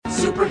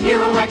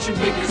superhero action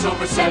figures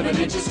over 7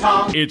 inches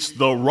tall. It's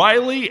the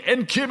Riley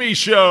and Kimmy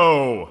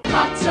Show.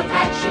 Lots of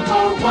action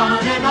for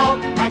one and all.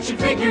 Action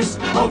figures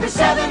over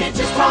 7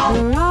 inches tall.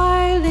 The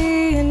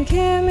Riley and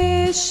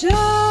Kimmy Show.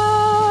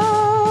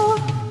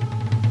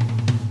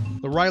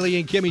 The Riley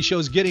and Kimmy Show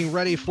is getting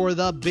ready for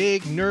the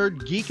big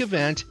Nerd Geek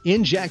event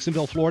in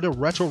Jacksonville, Florida,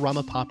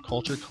 Retrorama Pop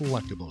Culture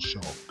Collectible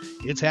Show.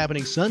 It's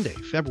happening Sunday,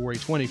 February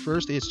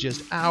 21st. It's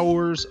just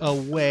hours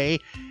away,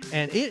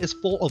 and it is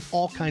full of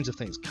all kinds of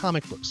things: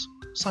 comic books,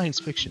 science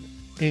fiction,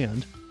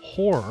 and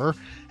horror.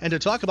 And to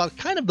talk about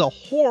kind of the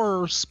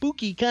horror,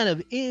 spooky kind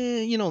of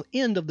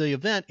end of the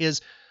event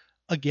is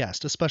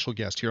a special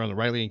guest here on the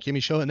Riley and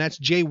Kimmy Show, and that's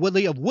Jay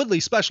Woodley of Woodley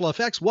Special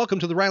Effects. Welcome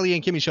to the Riley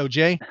and Kimmy Show,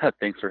 Jay.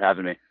 Thanks for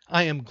having me.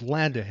 I am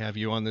glad to have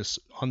you on this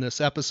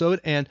episode,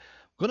 and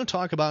I'm going to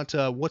talk about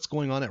what's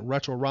going on at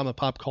Retrorama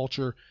Pop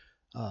Culture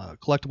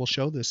Collectible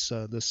Show this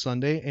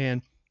Sunday.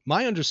 And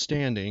my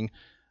understanding,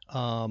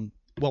 one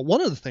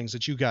of the things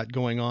that you got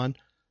going on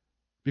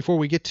before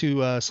we get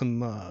to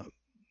some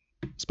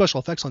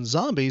special effects on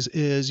zombies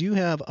is you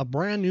have a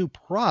brand new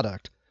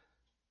product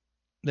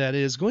that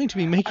is going to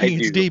be making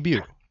its debut.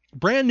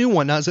 Brand new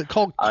one. Now, is it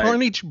called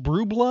Carnage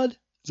Brew Blood?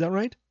 Is that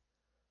right?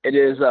 It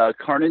is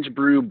Carnage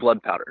Brew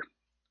Blood Powder.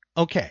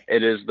 Okay.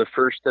 It is the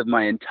first of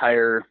my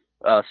entire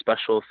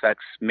special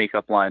effects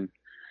makeup line.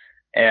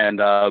 And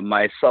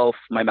myself,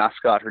 my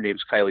mascot, her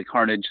name's Kylie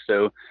Carnage.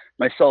 So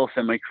myself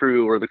and my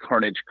crew are the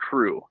Carnage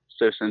Crew.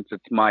 So since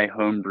it's my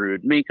home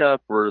brewed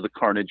makeup, we're the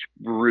Carnage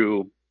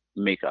Brew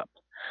makeup.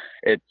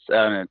 It's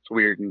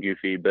weird and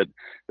goofy, but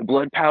the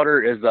blood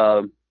powder is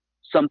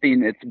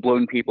something that's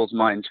blown people's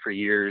minds for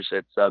years.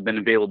 It's been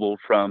available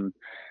from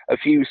a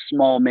few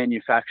small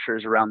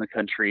manufacturers around the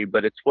country,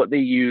 but it's what they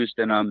used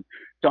in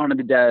Dawn of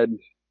the Dead,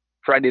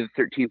 Friday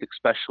the 13th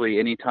especially.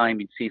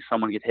 Anytime you'd see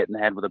someone get hit in the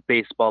head with a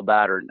baseball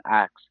bat or an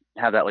axe,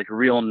 have that like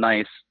real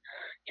nice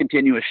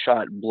continuous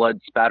shot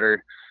blood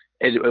spatter,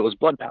 it was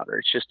blood powder.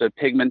 It's just a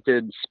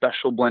pigmented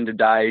special blended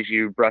dye. As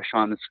you brush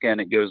on the skin,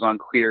 it goes on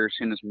clear. As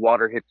soon as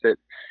water hits it,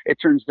 it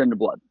turns into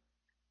blood.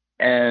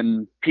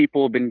 And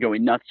people have been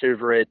going nuts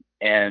over it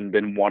and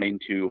been wanting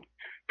to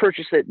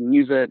purchase it and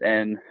use it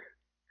and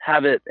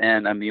have it,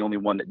 and I'm the only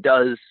one that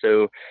does.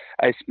 So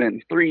I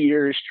spent 3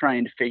 years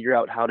trying to figure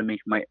out how to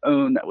make my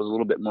own that was a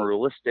little bit more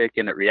realistic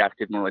and it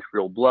reacted more like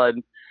real blood.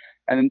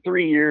 And in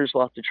 3 years,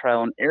 lots of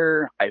trial and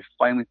error, I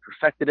finally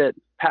perfected it,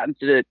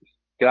 patented it,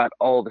 got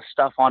all the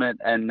stuff on it,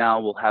 and now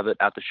we'll have it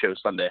at the show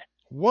Sunday.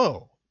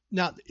 Whoa.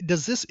 Now,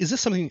 is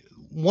this something,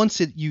 once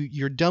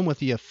you're done with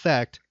the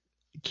effect,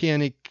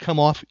 can it come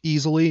off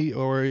easily,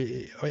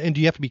 and do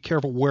you have to be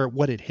careful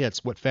what it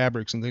hits, what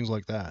fabrics and things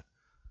like that?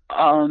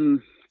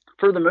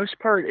 For the most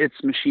part, it's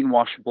machine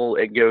washable.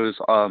 It goes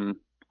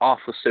off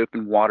with soap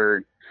and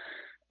water.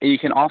 And you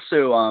can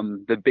also,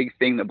 the big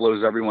thing that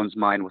blows everyone's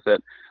mind with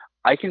it,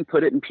 I can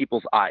put it in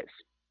people's eyes.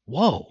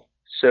 Whoa.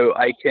 So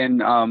I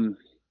can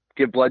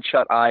give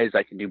bloodshot eyes.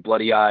 I can do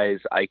bloody eyes.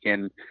 I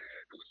can,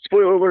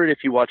 spoiler alert,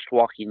 if you watched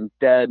Walking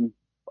Dead,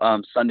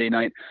 Sunday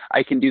night,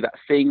 I can do that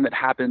thing that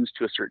happens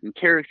to a certain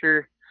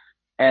character,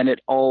 and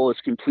it all is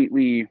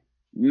completely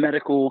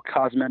medical,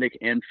 cosmetic,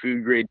 and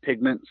food grade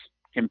pigments,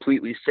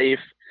 completely safe,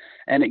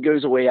 and it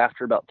goes away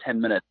after about 10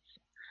 minutes.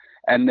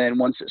 And then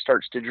once it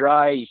starts to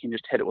dry, you can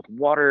just hit it with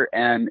water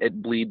and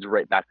it bleeds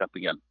right back up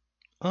again.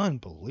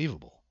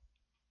 Unbelievable.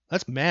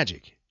 That's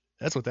magic.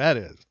 That's what that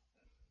is.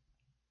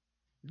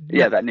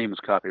 Yeah, that name is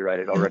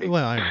copyrighted already.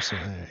 Well, I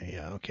understand.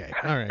 Yeah, okay.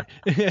 All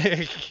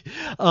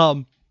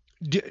right.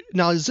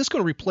 Now, is this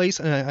going to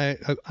replace, and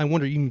I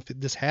wonder even if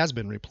this has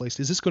been replaced,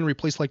 is this going to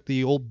replace like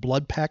the old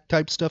blood pack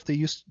type stuff they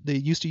used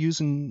to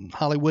use in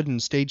Hollywood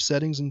and stage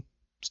settings and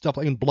stuff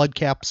like in blood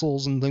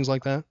capsules and things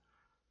like that?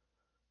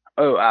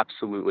 Oh,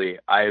 absolutely.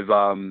 I've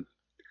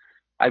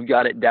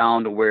got it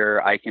down to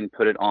where I can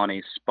put it on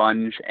a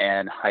sponge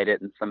and hide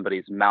it in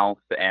somebody's mouth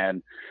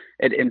and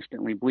it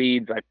instantly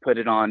bleeds. I put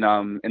it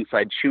on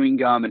inside chewing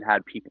gum and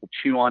had people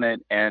chew on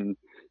it, and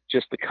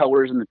just the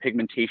colors and the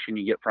pigmentation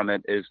you get from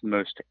it is the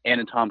most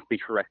anatomically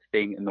correct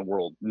thing in the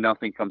world.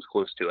 Nothing comes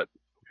close to it.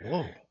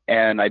 Whoa.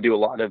 And I do a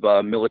lot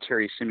of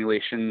military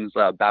simulations,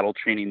 battle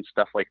training,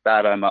 stuff like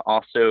that. I'm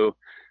also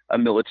a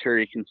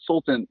military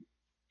consultant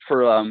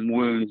for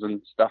wounds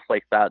and stuff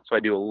like that. So I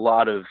do a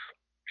lot of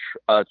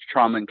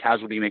trauma and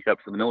casualty makeup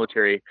for the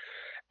military.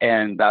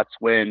 And that's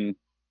when,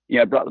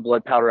 I brought the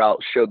blood powder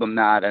out, showed them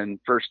that. And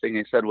first thing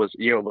they said was,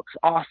 it looks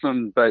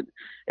awesome, but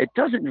it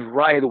doesn't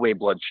dry the way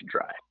blood should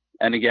dry.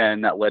 And again,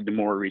 that led to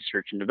more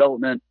research and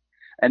development.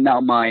 And now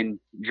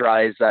mine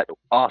dries that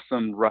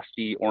awesome,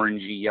 rusty,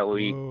 orangey,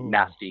 yellowy,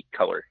 nasty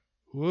color.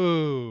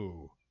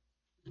 Whoa.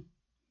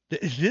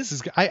 This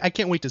is, I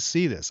can't wait to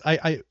see this.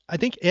 I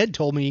think Ed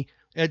told me,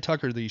 Ed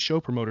Tucker, the show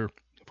promoter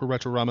for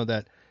Retrorama,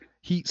 that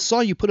he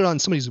saw you put it on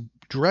somebody's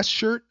dress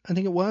shirt, I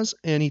think it was,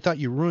 and he thought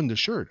you ruined the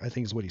shirt, I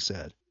think is what he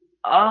said.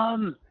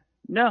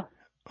 No.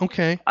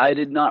 Okay. I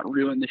did not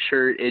ruin the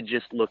shirt. It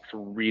just looks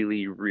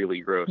really,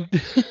 really gross.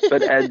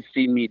 But Ed's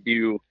seen me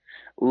do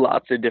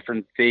lots of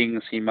different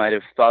things. He might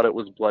have thought it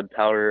was blood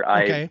powder.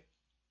 Okay.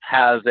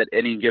 have at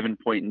any given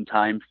point in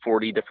time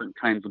 40 different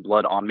kinds of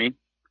blood on me.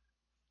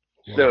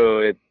 Wow.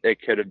 So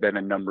it could have been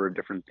a number of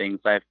different things.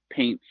 I have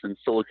paints and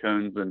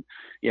silicones, and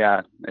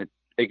yeah,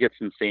 it gets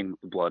insane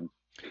with the blood.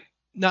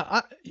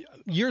 Now,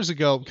 years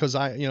ago, because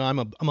I'm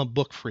a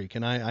book freak,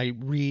 and I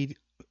read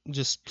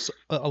just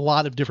a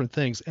lot of different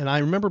things. And I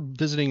remember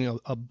visiting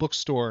a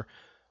bookstore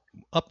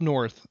up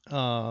north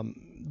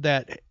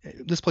that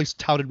this place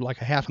touted like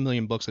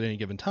 500,000 books at any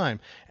given time.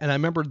 And I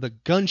remember the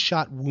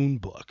gunshot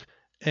wound book.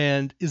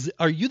 And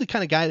are you the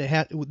kind of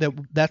guy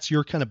that's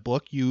your kind of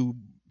book? You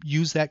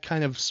use that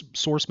kind of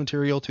source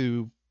material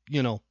to,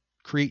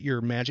 create your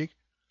magic?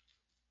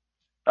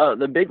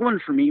 The big one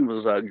for me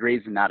was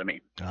Grey's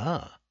Anatomy.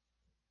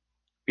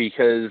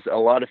 Because a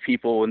lot of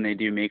people, when they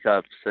do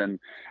makeups, and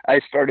I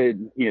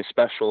started,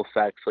 special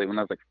effects like when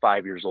I was like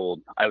 5 years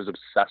old. I was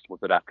obsessed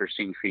with it after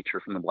seeing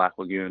Creature from the Black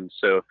Lagoon.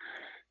 So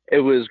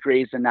it was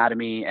Grey's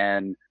Anatomy,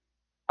 and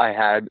I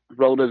had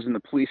relatives in the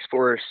police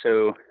force,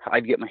 so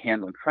I'd get my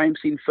hands on crime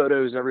scene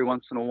photos every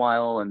once in a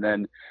while. And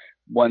then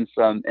once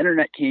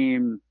internet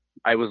came,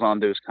 I was on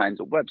those kinds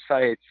of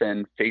websites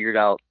and figured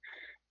out,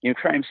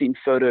 crime scene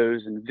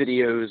photos and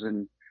videos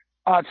and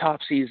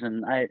autopsies,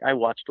 and I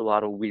watched a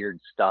lot of weird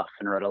stuff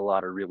and read a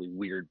lot of really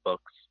weird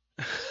books.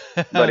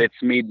 But it's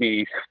made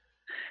me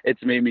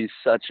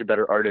such a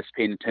better artist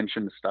paying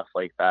attention to stuff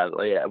like that.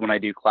 Like, when I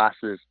do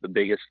classes, the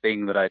biggest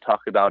thing that I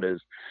talk about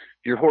is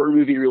your horror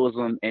movie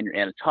realism and your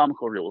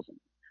anatomical realism.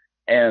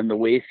 And the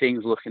way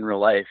things look in real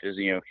life is,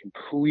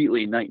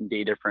 completely night and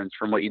day difference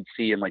from what you'd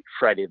see in like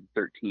Friday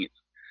the 13th.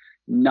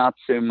 Not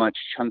so much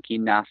chunky,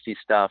 nasty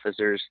stuff, as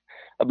there's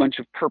a bunch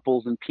of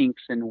purples and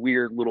pinks and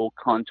weird little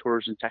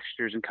contours and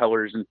textures and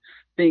colors and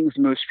things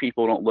most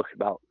people don't look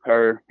about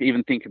or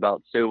even think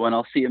about. So when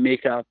I'll see a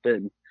makeup,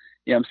 and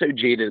I'm so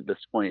jaded at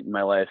this point in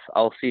my life,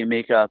 I'll see a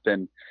makeup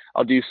and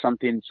I'll do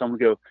something and someone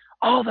will go,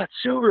 "Oh, that's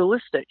so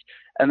realistic."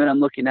 And then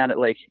I'm looking at it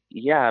like,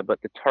 yeah, but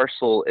the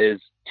tarsal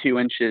is 2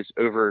 inches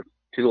over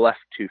to the left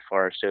too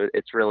far. So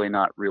it's really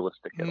not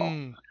realistic at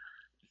all.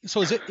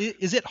 So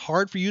is it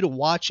hard for you to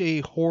watch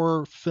a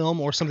horror film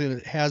or something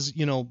that has,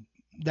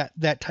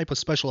 that type of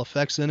special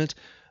effects in it?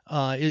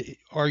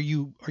 Are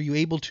you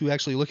able to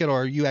actually look at it,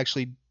 or are you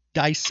actually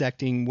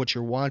dissecting what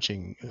you're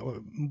watching,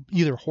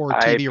 either horror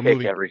TV or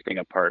movie? I pick everything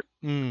apart.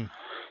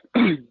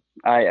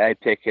 I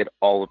pick it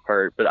all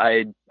apart. But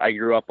I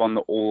grew up on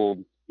the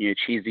old,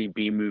 cheesy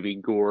B movie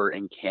gore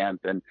and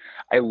camp, and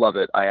I love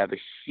it. I have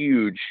a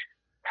huge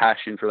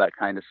passion for that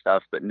kind of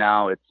stuff, but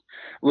now it's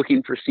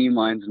looking for seam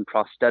lines and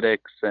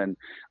prosthetics and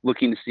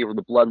looking to see where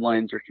the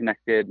bloodlines are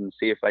connected and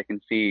see if I can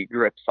see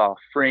grips off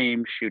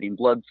frame, shooting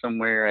blood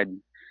somewhere.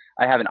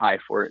 I have an eye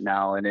for it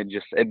now, and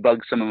it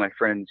bugs some of my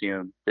friends,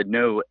 that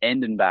know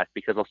end and back,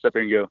 because I'll sit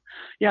there and go,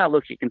 yeah,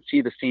 look, you can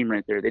see the seam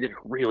right there. They did a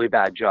really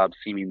bad job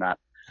seaming that.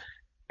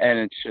 And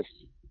it's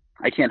just,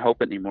 I can't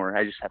help it anymore.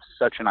 I just have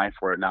such an eye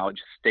for it now. It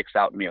just sticks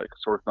out to me like a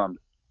sore thumb.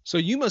 So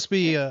you must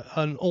be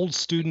an old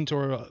student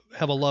or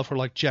have a love for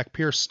like Jack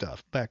Pierce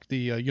stuff, back the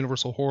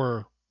Universal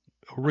Horror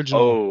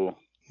original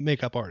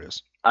makeup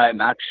artist.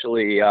 I'm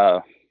actually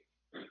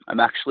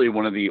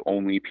one of the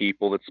only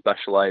people that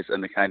specialize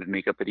in the kind of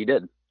makeup that he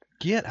did.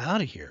 Get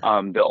out of here.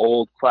 The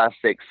old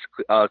classics,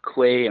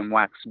 clay and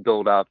wax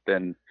buildup,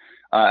 and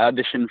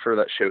auditioned for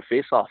that show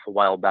Face Off a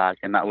while back,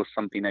 and that was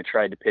something I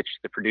tried to pitch to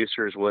the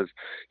producers was,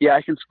 yeah,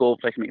 I can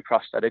sculpt, I can make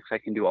prosthetics, I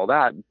can do all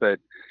that, but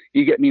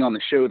you get me on the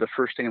show, the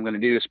first thing I'm going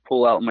to do is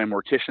pull out my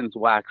mortician's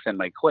wax and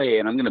my clay,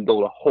 and I'm going to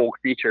build a whole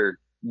creature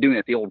doing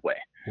it the old way.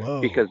 Whoa.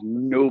 Because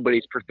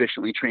nobody's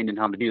proficiently trained in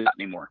how to do that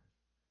anymore.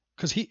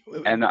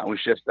 And that was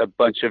just a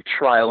bunch of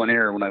trial and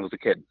error when I was a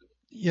kid.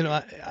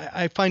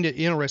 I find it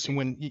interesting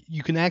when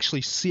you can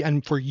actually see,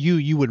 and for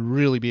you would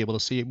really be able to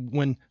see it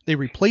when they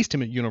replaced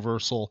him at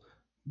Universal,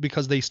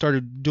 because they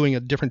started doing a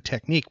different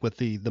technique with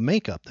the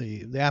makeup,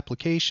 the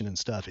application and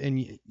stuff.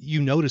 And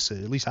you notice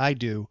it, at least I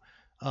do.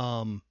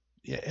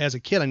 As a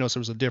kid, I noticed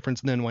there was a difference.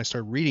 And then when I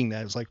started reading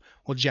that, it was like,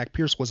 well, Jack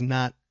Pierce was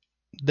not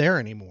there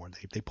anymore.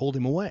 They pulled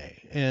him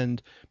away,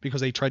 and because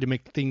they tried to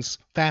make things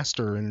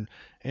faster and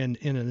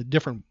in a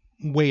different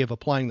way of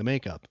applying the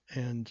makeup.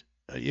 And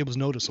it was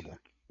noticeable.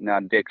 Now,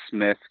 Dick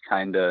Smith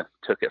kind of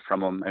took it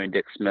from him. I mean,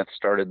 Dick Smith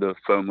started the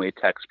foam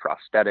latex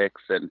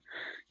prosthetics, and,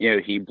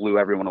 he blew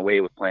everyone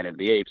away with Planet of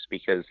the Apes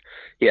because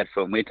he had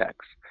foam latex,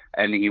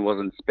 and he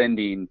wasn't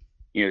spending,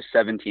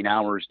 17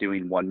 hours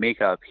doing one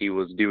makeup. He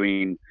was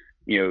doing,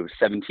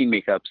 17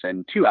 makeups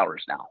in 2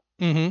 hours now.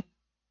 Mm-hmm.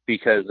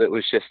 Because it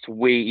was just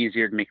way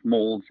easier to make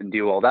molds and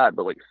do all that.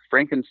 But like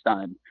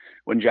Frankenstein,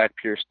 when Jack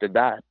Pierce did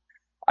that,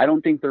 I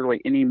don't think there were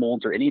like any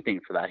molds or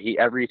anything for that.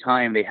 Every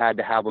time they had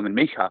to have him in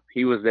makeup,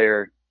 he was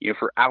there,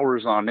 for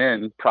hours on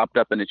end, propped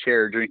up in a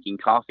chair, drinking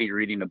coffee,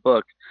 reading a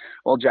book,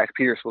 while Jack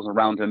Pierce was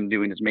around him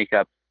doing his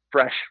makeup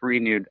fresh,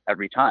 renewed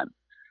every time.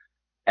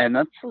 And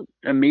that's an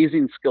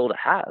amazing skill to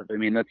have. I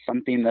mean, that's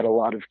something that a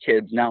lot of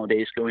kids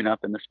nowadays going up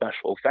in the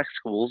special effects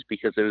schools,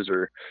 because those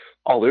are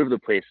all over the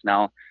place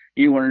now.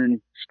 You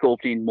learn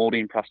sculpting,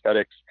 molding,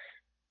 prosthetics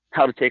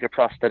how to take a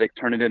prosthetic,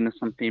 turn it into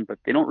something, but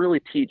they don't really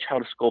teach how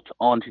to sculpt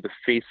onto the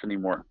face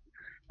anymore.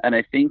 And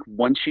I think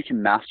once you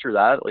can master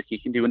that, like, you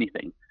can do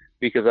anything,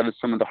 because that is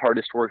some of the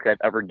hardest work I've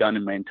ever done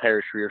in my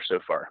entire career so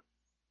far.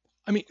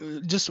 I mean,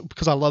 just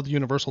because I love the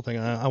Universal thing,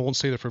 I won't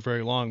say that for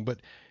very long, but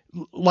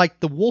like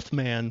the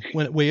Wolfman,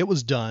 when the way it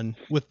was done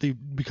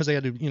because they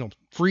had to,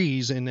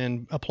 freeze and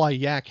then apply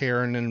yak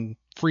hair and then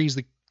freeze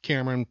the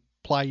camera and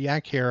apply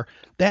yak hair,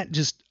 that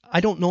just, I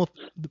don't know if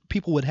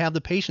people would have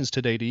the patience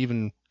today to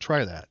even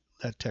try that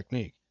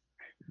technique.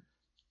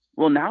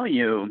 Well, now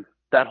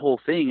that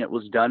whole thing, it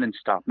was done in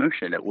stop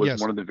motion. It was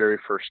Yes. one of the very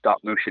first stop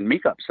motion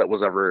makeups that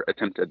was ever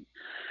attempted.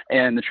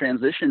 And the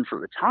transition for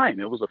the time,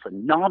 it was a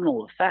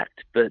phenomenal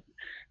effect. But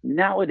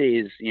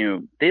nowadays,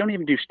 they don't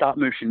even do stop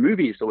motion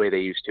movies the way they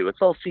used to.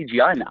 It's all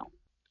CGI now.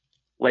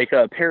 Like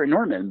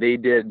Paranorman, they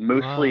did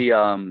mostly,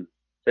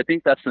 I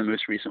think that's the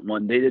most recent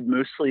one. They did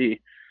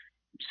mostly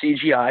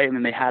CGI, and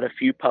then they had a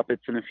few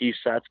puppets and a few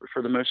sets, but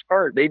for the most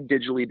part, they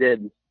digitally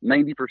did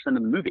 90% of the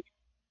movie.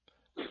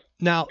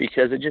 Now,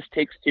 because it just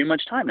takes too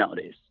much time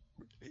nowadays.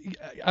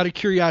 out of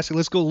curiosity,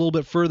 let's go a little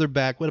bit further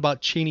back. What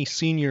about Chaney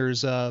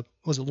Senior's?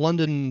 Was it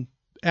London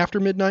After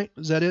Midnight?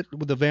 Is that it?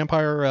 With the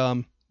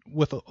vampire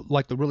with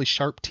like the really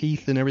sharp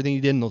teeth and everything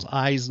he did, and those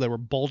eyes that were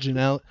bulging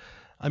out.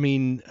 I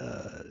mean,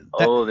 the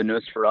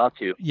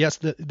Nosferatu. Yes,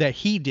 that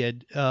he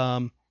did.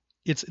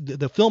 It's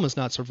the film has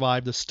not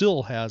survived. The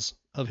still has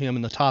of him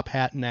in the top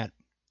hat and that,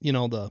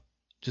 the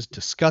just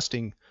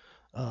disgusting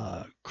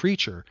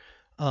creature.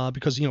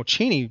 Because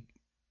Chaney,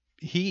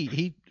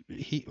 he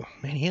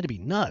had to be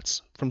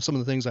nuts from some of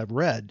the things I've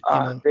read.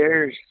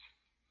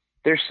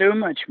 There's so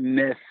much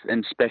myth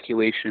and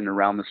speculation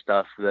around the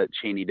stuff that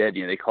Chaney did.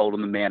 They called him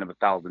the man of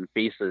 1,000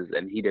 faces,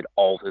 and he did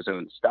all of his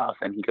own stuff,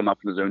 and he came up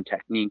with his own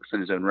techniques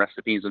and his own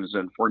recipes and his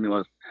own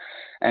formulas.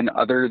 And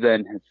other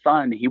than his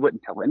son, he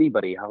wouldn't tell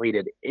anybody how he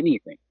did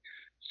anything.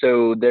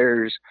 So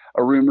there's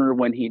a rumor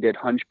when he did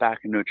Hunchback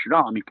in Notre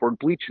Dame, he poured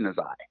bleach in his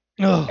eye.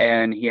 Oh.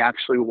 And he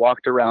actually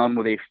walked around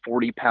with a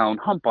 40-pound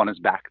hump on his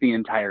back the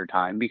entire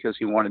time because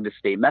he wanted to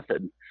stay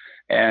method.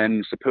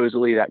 And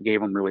supposedly that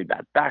gave him really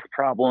bad back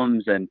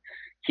problems, and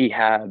he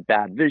had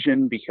bad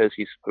vision because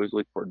he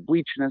supposedly poured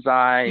bleach in his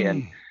eye,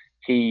 and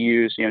he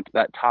used,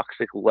 that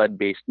toxic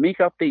lead-based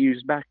makeup they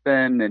used back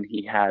then, and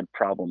he had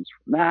problems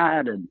from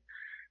that.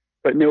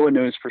 But no one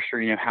knows for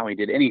sure, how he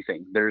did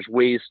anything. There's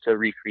ways to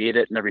recreate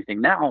it and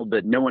everything now,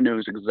 but no one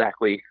knows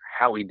exactly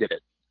how he did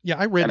it. Yeah,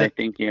 I read and that. I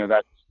think,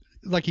 that's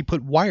like he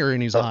put wire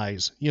in his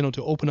eyes,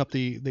 to open up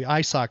the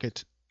eye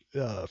socket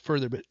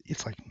further. But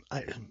it's like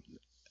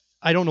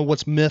I don't know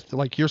what's myth,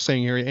 like you're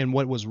saying here, and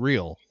what was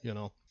real.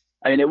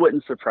 I mean, it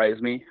wouldn't surprise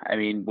me. I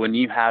mean, when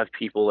you have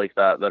people like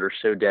that are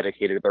so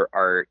dedicated to their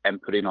art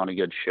and putting on a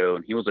good show,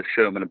 and he was a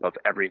showman above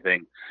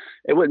everything,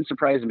 it wouldn't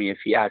surprise me if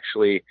he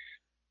actually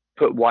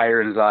put wire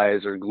in his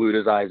eyes or glued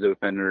his eyes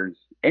open or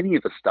any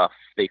of the stuff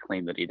they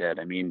claim that he did.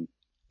 I mean,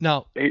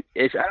 now I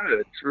don't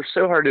know. It's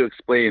so hard to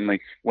explain.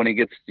 Like when it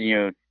gets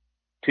to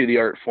the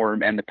art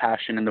form and the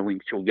passion and the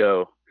lengths you'll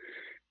go.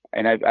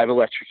 And I've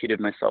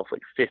electrocuted myself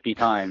like 50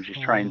 times just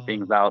trying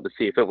things out to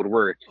see if it would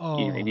work.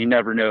 And you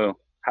never know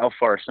how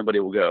far somebody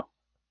will go.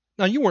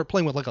 Now, you weren't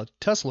playing with like a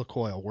Tesla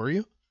coil, were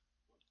you?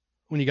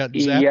 When you got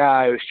zapped? Yeah,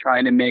 I was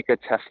trying to make a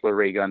Tesla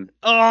ray gun.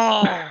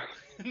 Oh,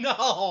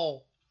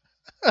 no.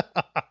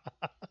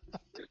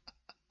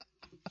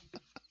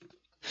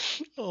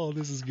 Oh,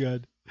 this is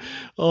good.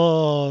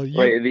 Oh,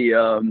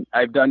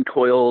 I've done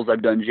coils,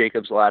 I've done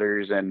Jacob's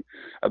ladders, and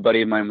a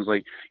buddy of mine was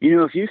like,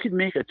 if you could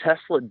make a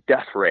Tesla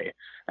death ray.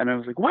 And I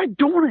was like, why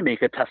don't I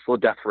make a Tesla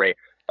death ray?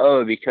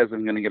 Oh, because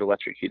I'm going to get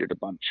electrocuted a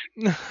bunch.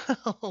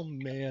 Oh,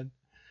 man.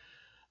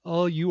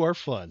 Oh, you are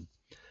fun.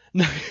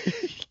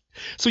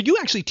 So you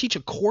actually teach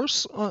a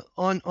course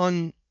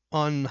on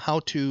how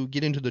to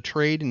get into the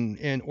trade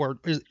or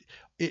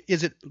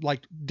is it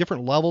like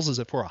different levels? Is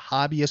it for a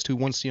hobbyist who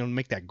wants to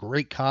make that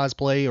great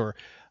cosplay or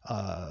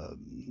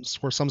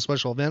for some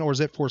special event, or is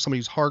it for somebody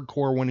who's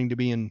hardcore wanting to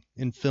be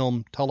in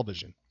film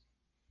television?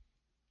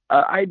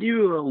 I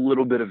do a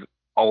little bit of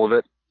all of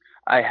it.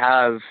 I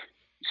have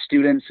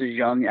students as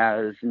young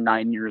as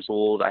 9 years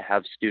old. I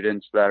have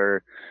students that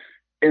are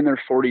in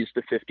their 40s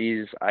to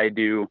 50s. I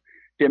do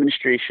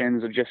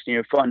demonstrations of just,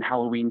 fun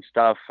Halloween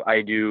stuff.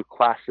 I do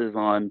classes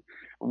on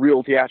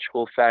real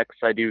theatrical effects.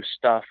 I do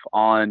stuff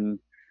on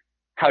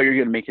how you're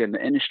going to make it in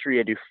the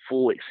industry. I do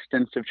full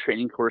extensive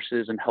training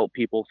courses and help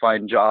people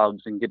find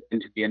jobs and get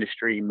into the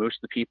industry. Most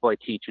of the people I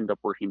teach end up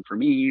working for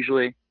me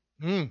usually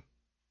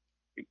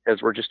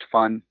because we're just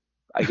fun,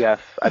 I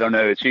guess. I don't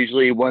know. It's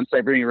usually once I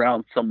bring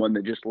around someone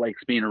that just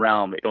likes being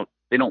around,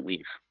 they don't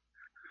leave.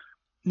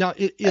 Now,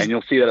 and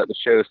you'll see that at the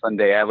show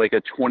Sunday. I have like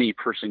a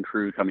 20-person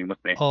crew coming with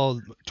me. Oh,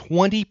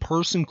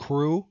 20-person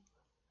crew?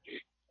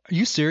 Are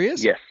you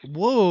serious? Yes.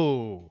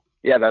 Whoa.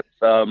 Yeah, that's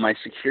my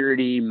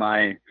security,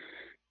 my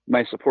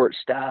support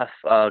staff,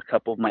 a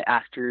couple of my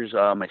actors,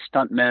 my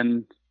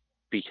stuntmen,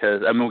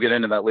 because we'll get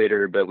into that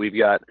later, but we've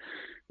got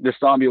the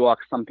zombie walk,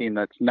 something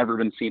that's never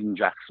been seen in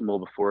Jacksonville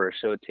before,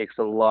 so it takes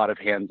a lot of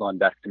hands on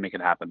deck to make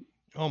it happen.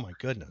 Oh my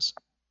goodness.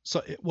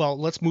 So, well,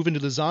 let's move into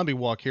the zombie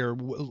walk here.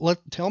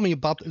 Tell me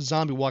about the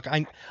zombie walk.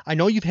 I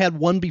know you've had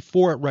one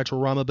before at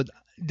Retrorama, but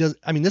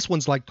this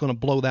one's like going to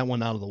blow that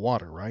one out of the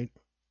water, right?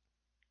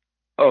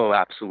 Oh,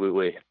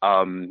 absolutely.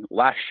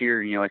 Last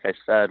year, like I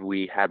said,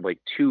 we had like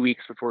 2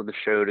 weeks before the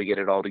show to get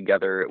it all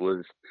together. It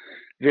was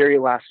very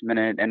last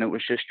minute, and it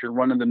was just your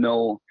run of the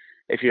mill.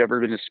 If you've ever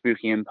been to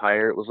Spooky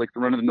Empire, it was like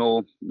the run of the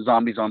mill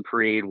zombies on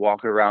parade,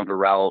 walk around a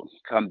route,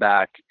 come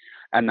back,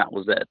 and that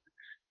was it.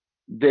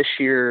 This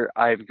year,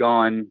 I've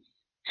gone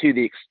to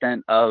the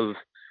extent of,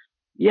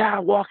 yeah,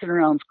 walking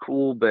around's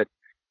cool, but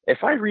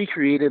if I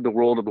recreated the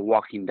world of The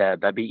Walking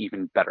Dead, that'd be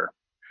even better.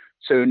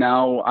 So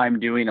now I'm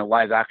doing a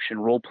live action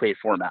role play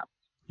format.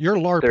 You're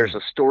LARPing. There's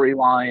a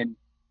storyline.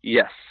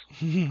 Yes.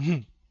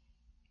 It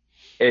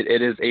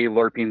is a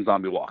LARPing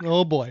zombie walk.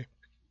 Oh boy.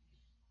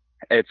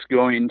 It's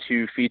going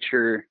to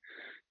feature,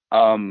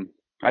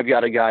 I've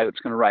got a guy that's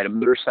going to ride a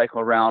motorcycle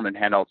around and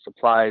hand out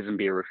supplies and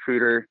be a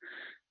recruiter.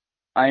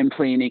 I am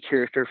playing a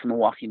character from the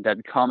Walking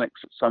Dead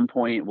comics. At some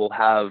point, we'll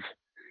have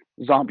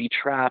zombie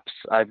traps.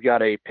 I've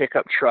got a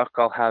pickup truck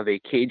I'll have a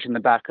cage in the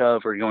back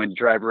of. We're going to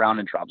drive around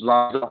and drop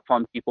zombies off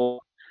on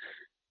people.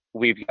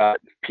 We've got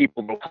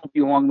people that'll help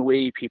you along the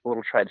way, people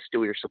that'll try to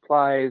steal your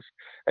supplies,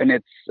 and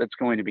it's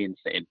going to be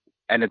insane.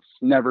 And it's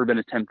never been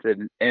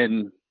attempted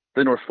in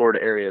the North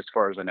Florida area as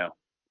far as I know.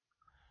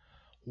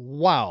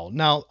 Wow.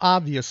 Now,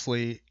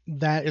 obviously,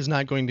 that is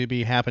not going to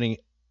be happening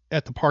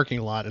at the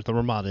parking lot at the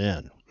Ramada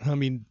Inn. I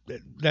mean,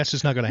 that's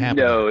just not going to happen.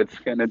 No, it's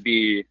going to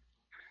be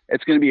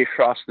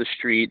across the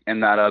street in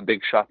that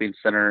big shopping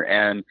center,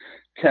 and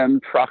Tim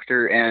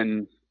Proctor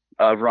and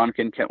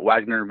Veronica and Kent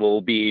Wagner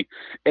will be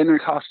in their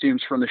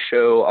costumes from the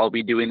show. I'll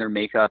be doing their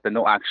makeup, and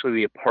they'll actually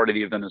be a part of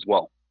the event as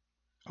well.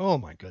 Oh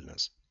my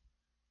goodness.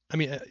 I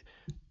mean,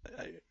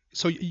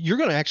 so you're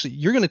going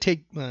to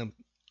take,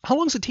 how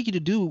long does it take you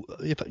to do,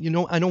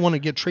 I don't want to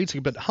get trade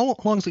secret, but how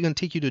long is it going to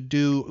take you to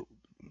do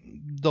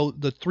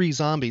the 3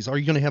 zombies? Are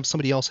you going to have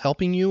somebody else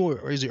helping you, or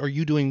are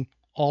you doing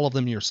all of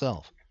them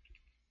yourself?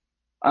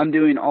 I'm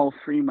doing all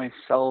 3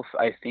 myself.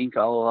 I think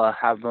I'll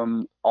have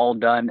them all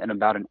done in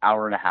about an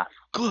hour and a half.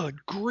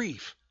 Good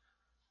grief.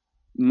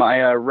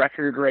 My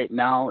record right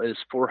now is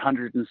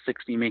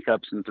 460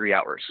 makeups in 3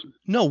 hours.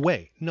 No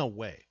way.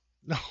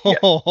 Yes.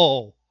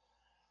 Oh.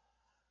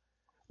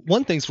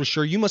 One thing's for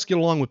sure, you must get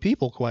along with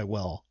people quite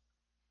well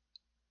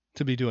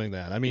to be doing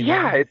that. I mean,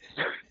 yeah,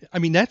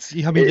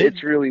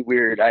 it's really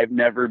weird. I've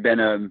never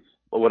been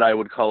what I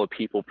would call a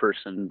people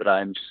person, but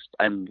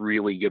I'm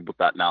really good with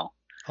that now.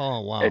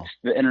 Oh, wow. It's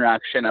the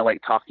interaction. I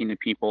like talking to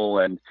people,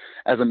 and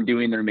as I'm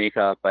doing their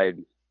makeup,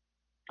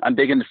 I'm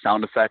big into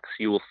sound effects.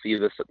 You will see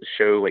this at the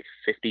show like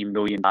 50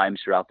 million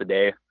times throughout the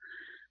day.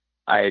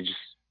 I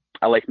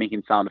like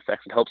making sound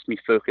effects. It helps me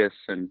focus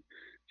and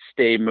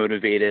stay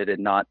motivated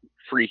and not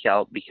freak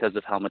out because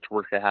of how much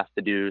work I have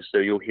to do. So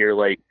you'll hear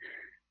like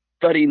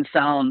thudding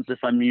sounds if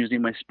I'm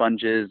using my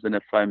sponges, and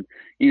if I'm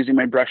using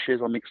my brushes,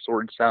 I'll make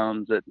sword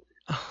sounds.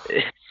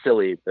 It's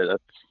silly, but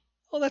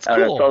that's cool.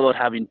 It's all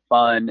about having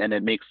fun, and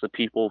it makes the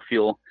people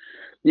feel,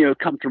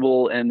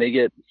 comfortable, and they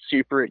get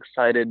super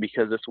excited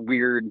because this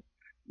weird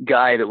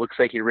guy that looks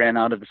like he ran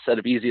out of a set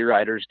of Easy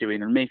Riders doing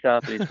their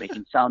makeup, and he's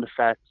making sound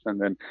effects,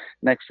 and then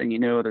next thing you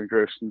know, they're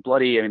gross and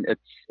bloody. I mean,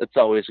 it's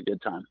always a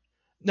good time.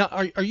 Now,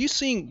 are you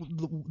seeing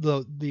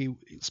the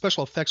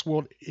special effects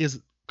world is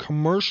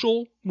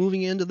commercial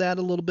moving into that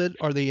a little bit?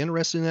 Are they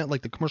interested in that,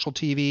 like the commercial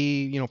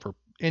TV, for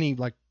any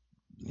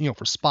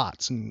for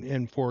spots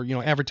and for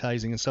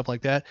advertising and stuff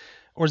like that,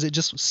 or is it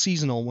just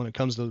seasonal when it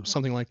comes to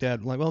something like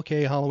that? Like,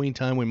 okay, Halloween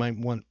time, we might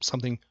want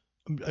something.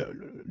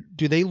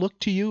 Do they look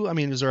to you? I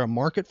mean, is there a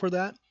market for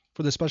that,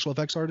 for the special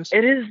effects artists?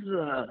 It is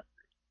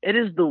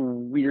the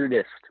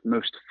weirdest,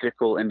 most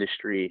fickle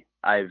industry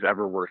I've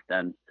ever worked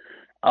in.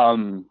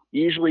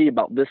 Usually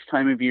about this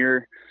time of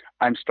year,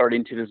 I'm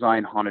starting to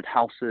design haunted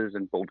houses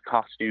and build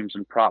costumes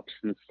and props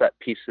and set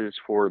pieces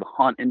for the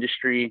haunt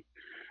industry.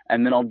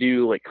 And then I'll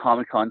do like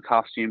Comic-Con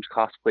costumes,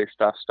 cosplay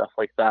stuff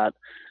like that.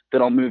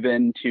 Then I'll move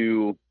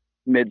into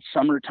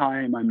midsummer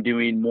time. I'm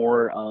doing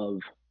more of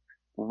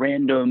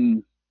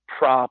random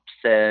props,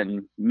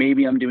 and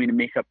maybe I'm doing a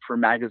makeup for a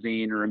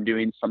magazine, or I'm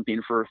doing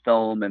something for a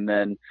film. And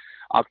then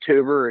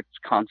October, it's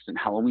constant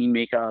Halloween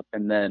makeup.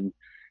 And then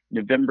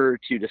November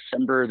to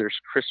December, there's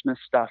Christmas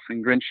stuff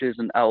and Grinches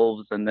and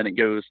elves. And then it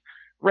goes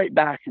right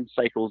back in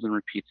cycles and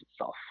repeats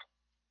itself.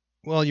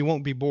 Well, you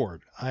won't be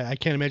bored. I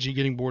can't imagine you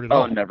getting bored at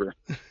all. Oh, never.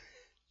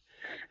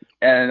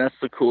 And that's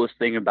the coolest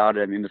thing about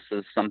it. I mean, this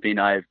is something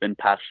I've been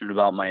passionate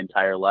about my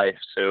entire life.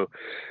 So,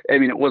 I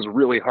mean, it was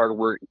really hard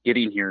work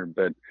getting here,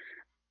 but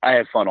I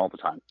have fun all the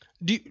time.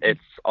 It's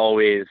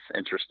always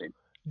interesting.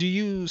 Do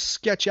you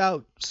sketch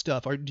out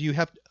stuff, or do you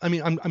have? I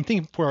mean, I'm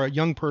thinking for a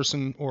young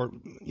person or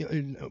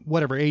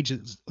whatever age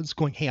is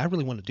going, hey, I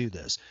really want to do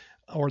this,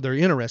 or they're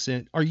interested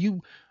in it.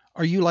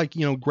 Are you like,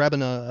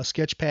 grabbing a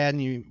sketch pad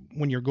and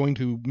when you're going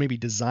to maybe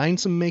design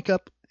some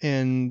makeup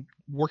and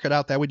work it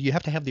out that way? Do you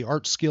have to have the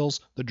art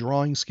skills, the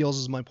drawing skills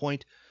is my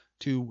point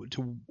to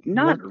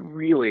Not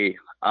really.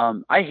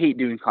 I hate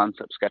doing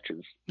concept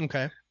sketches.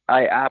 Okay.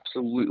 I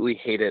absolutely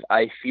hate it.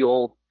 I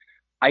feel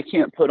I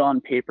can't put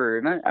on paper,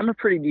 and I'm a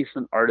pretty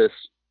decent artist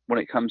when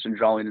it comes to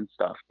drawing and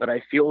stuff, but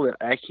I feel that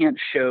I can't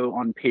show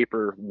on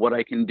paper what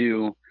I can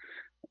do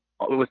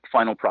with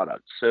final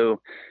product.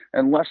 So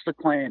unless the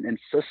client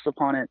insists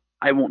upon it,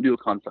 I won't do a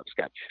concept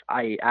sketch.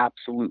 I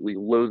absolutely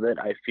loathe it.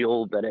 I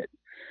feel that it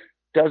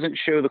doesn't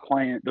show the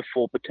client the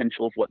full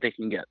potential of what they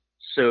can get.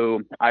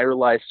 So I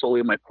rely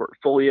solely on my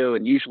portfolio,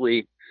 and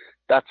usually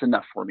that's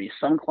enough for me.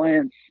 Some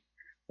clients,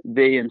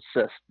 they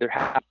insist there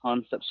have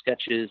concept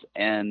sketches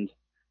and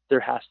there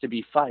has to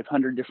be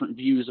 500 different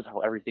views of how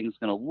everything's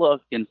going to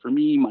look. And for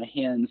me, my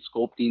hand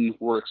sculpting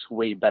works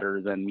way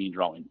better than me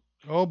drawing.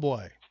 Oh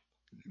boy.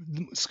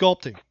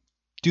 Sculpting.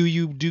 Do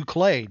you do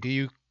clay? Do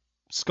you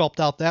sculpt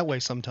out that way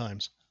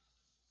sometimes?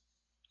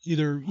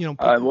 Either,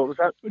 What was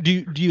that? do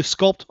you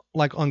sculpt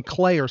like on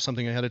clay or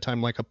something ahead of time,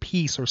 like a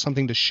piece or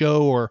something to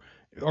show, or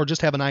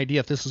just have an idea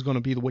if this is going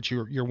to be what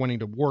you're wanting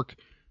to work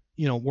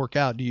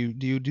out? Do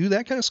you do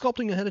that kind of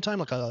sculpting ahead of time,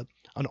 like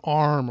an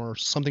arm or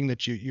something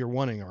that you're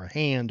wanting, or a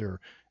hand, or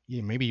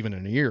maybe even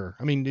an ear?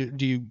 I mean,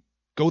 do you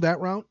go that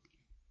route?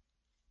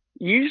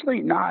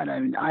 Usually not. I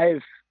mean,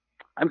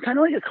 I'm kind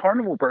of like a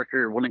carnival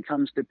barker when it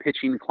comes to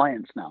pitching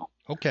clients now.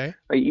 Okay.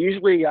 Like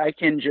usually I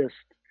can just,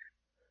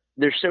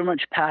 there's so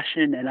much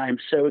passion and I'm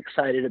so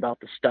excited about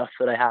the stuff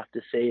that I have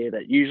to say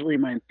that usually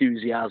my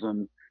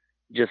enthusiasm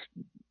just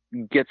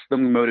gets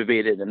them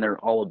motivated and they're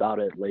all about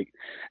it. Like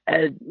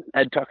Ed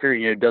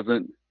Tucker,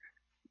 doesn't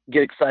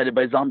get excited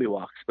by zombie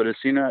walks, but as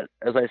soon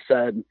as I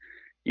said,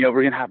 we're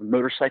going to have a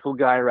motorcycle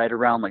guy ride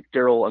around like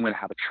Daryl, I'm going to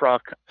have a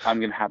truck, I'm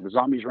going to have the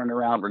zombies run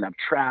around, we're going to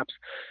have traps.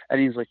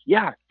 And he's like,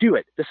 yeah, do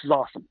it. This is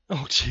awesome.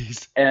 Oh,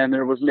 jeez. And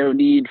there was no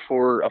need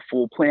for a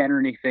full plan or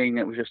anything.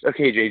 It was just,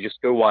 okay, Jay,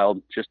 just go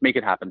wild. Just make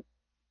it happen.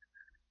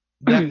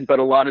 But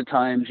a lot of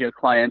times,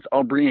 clients,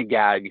 I'll bring a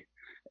gag.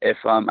 If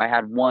I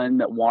had one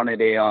that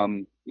wanted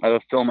a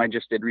film I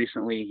just did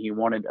recently, he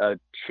wanted a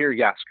tear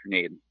gas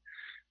grenade.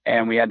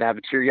 And we had to have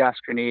a tear gas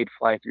grenade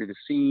fly through the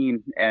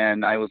scene.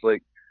 And I was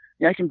like,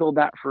 yeah, I can build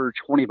that for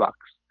 $20.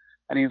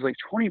 And he was like,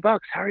 $20?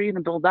 How are you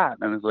going to build that?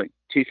 And I was like,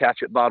 2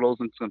 ketchup bottles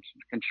and some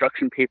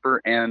construction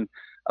paper and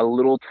a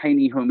little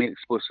tiny homemade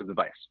explosive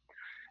device.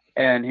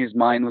 And his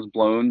mind was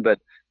blown, but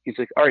he's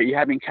like, all right, you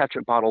have me in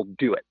ketchup bottle,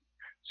 do it.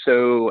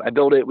 So I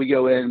build it, we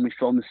go in, we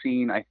film the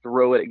scene, I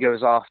throw it, it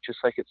goes off just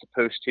like it's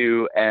supposed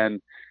to.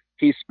 And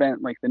he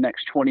spent like the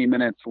next 20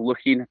 minutes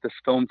looking at this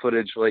film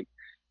footage, like,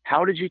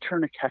 how did you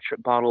turn a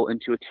ketchup bottle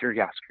into a tear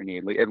gas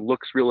grenade? Like, it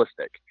looks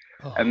realistic.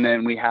 Oh. And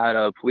then we had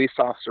a police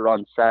officer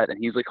on set and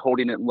he's like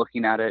holding it and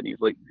looking at it. And he's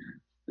like,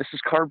 this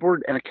is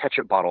cardboard and a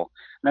ketchup bottle.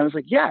 And I was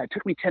like, yeah, it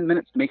took me 10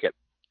 minutes to make it.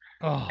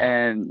 Oh.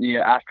 And,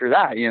 after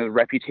that,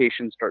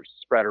 reputation starts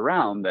to spread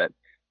around that,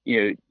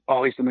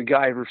 always the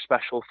MacGyver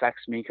special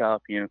effects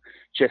makeup,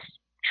 just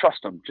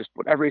trust him. Just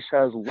whatever he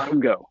says, let him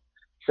go.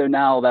 So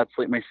now that's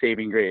like my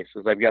saving grace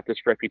is I've got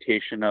this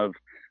reputation of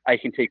I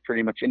can take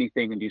pretty much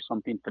anything and do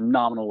something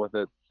phenomenal with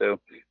it. So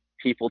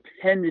people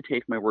tend to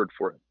take my word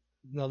for it.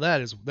 No,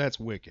 that's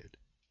wicked.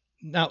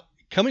 Now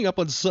coming up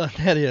on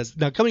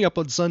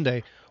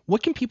Sunday,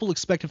 what can people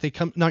expect if they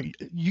come? Now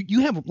you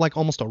have like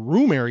almost a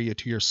room area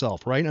to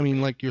yourself, right? I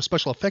mean, like your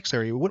special effects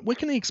area. What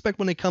can they expect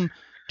when they come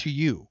to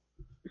you?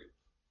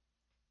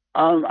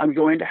 I'm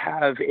going to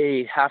have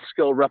a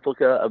half-scale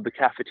replica of the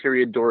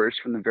cafeteria doors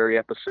from the very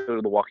episode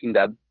of The Walking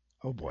Dead.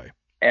 Oh boy!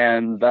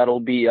 And that'll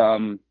be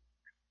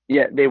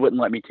they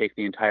wouldn't let me take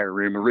the entire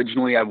room.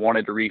 Originally, I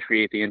wanted to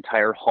recreate the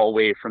entire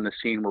hallway from the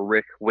scene where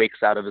Rick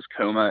wakes out of his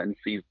coma and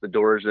sees the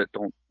doors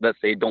that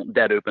say don't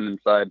dead open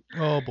inside.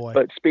 Oh boy!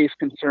 But space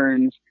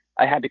concerns,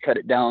 I had to cut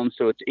it down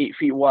so it's 8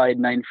 feet wide,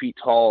 9 feet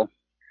tall.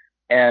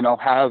 And I'll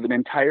have an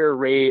entire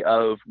array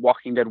of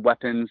Walking Dead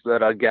weapons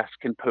that a guest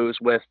can pose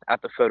with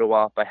at the photo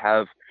op. I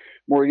have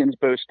Morgan's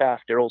bow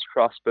staff, Daryl's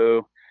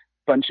crossbow,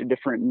 bunch of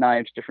different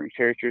knives different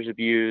characters have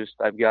used.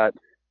 I've got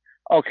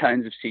all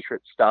kinds of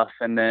secret stuff.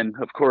 And then,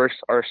 of course,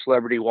 our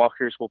celebrity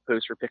walkers will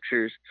pose for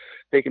pictures.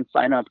 They can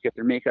sign up, get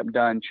their makeup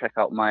done, check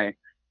out my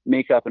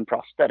makeup and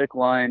prosthetic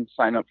line,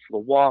 sign up for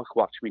the walk,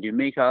 watch me do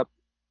makeup,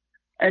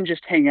 and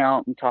just hang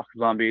out and talk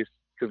zombies.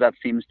 Because that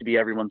seems to be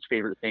everyone's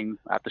favorite thing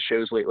at the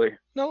shows lately.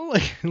 No,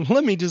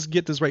 let me just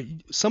get this right.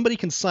 Somebody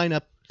can sign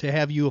up to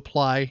have you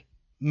apply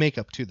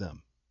makeup to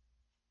them.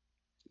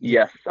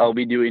 Yes, I'll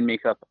be doing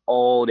makeup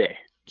all day.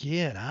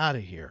 Get out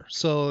of here.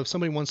 So if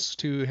somebody wants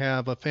to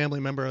have a family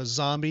member a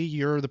zombie,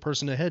 you're the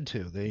person to head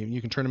to. You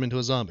can turn them into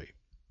a zombie.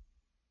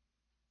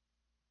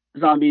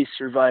 Zombie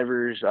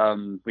survivors.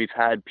 We've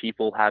had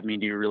people have me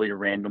do really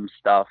random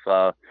stuff.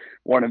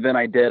 One event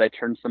I did, I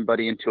turned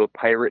somebody into a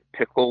pirate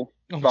pickle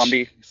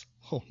zombie. Geez.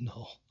 Oh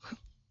no.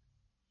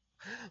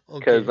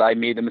 Because I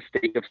made the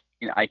mistake of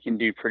saying I can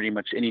do pretty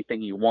much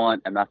anything you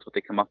want, and that's what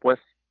they come up with.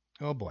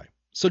 Oh boy.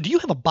 So do you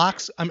have a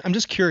box? I'm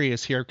just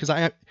curious here because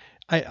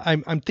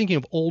I'm thinking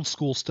of old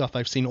school stuff.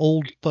 I've seen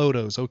old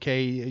photos,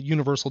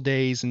 Universal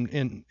Days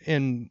and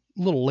a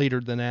little later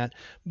than that.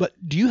 But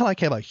do you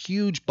have a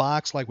huge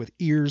box like with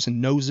ears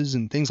and noses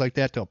and things like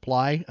that to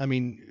apply? I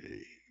mean,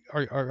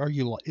 are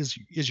you,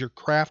 is your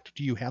craft,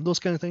 do you have those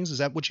kind of things? Is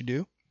that what you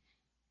do?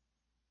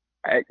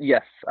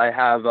 Yes, I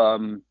have.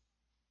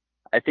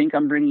 I think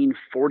I'm bringing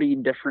 40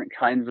 different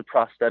kinds of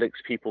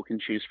prosthetics people can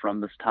choose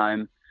from this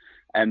time.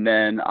 And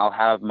then I'll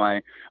have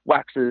my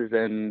waxes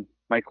and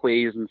my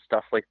clays and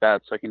stuff like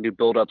that, so I can do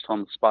build-ups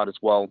on the spot as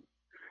well.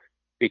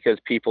 Because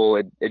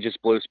it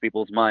just blows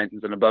people's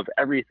minds. And above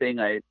everything,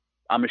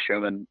 I'm a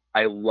showman.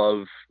 I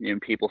love,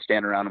 people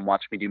stand around and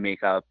watch me do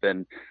makeup.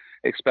 And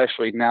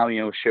especially now,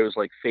 shows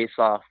like Face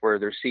Off, where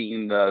they're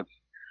seeing the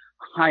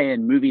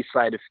high-end movie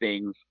side of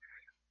things.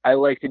 I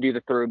like to do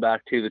the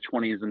throwback to the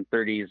 20s and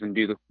 30s and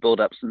do the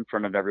build-ups in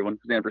front of everyone,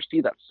 because they never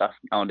see that stuff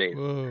nowadays.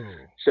 Whoa.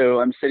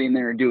 So I'm sitting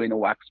there doing the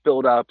wax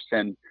build-ups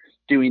and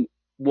doing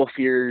wolf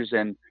ears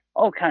and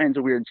all kinds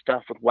of weird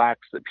stuff with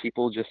wax that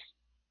people just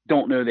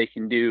don't know they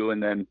can do.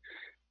 And then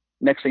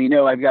next thing you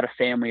know, I've got a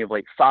family of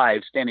like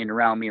 5 standing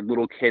around me, and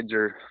little kids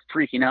are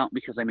freaking out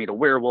because I made a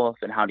werewolf,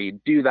 and how do you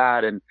do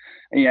that? And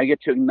I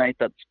get to ignite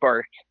that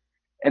spark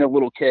in a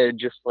little kid,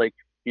 just like,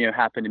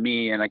 happened to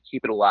me, and I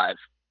keep it alive.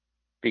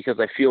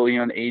 Because I feel,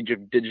 in the age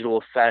of digital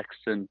effects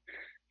and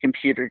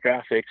computer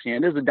graphics,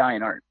 it is a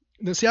dying art.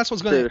 See, that's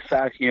what's going So the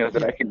fact,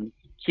 that I can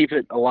keep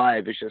it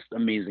alive is just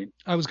amazing.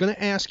 I was going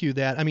to ask you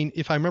that. I mean,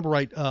 if I remember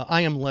right,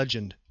 I Am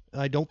Legend,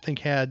 I don't think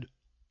had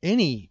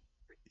any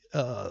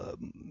of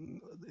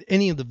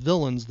the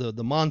villains,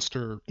 the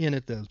monster in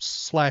it, the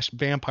 /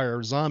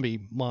 vampire zombie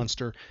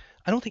monster.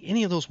 I don't think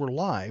any of those were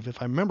live,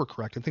 if I remember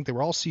correct. I think they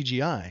were all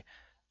CGI.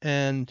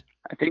 And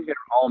I think they're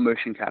all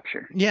motion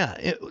capture.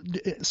 Yeah.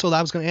 So I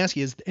was going to ask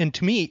you and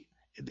to me,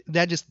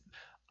 that just,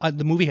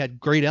 the movie had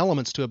great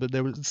elements to it, but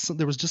there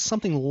was just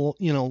something,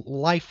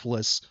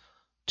 lifeless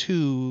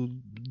to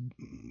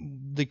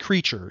the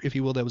creature, if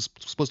you will, that was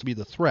supposed to be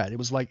the threat. It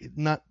was like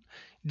not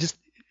just,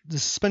 the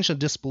suspension of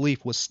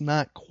disbelief was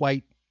not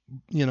quite,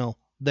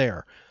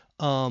 there.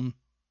 And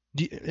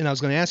I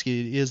was going to ask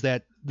you, is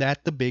that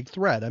the big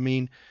threat? I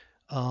mean,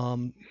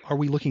 are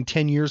we looking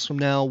 10 years from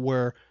now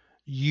where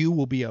you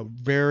will be a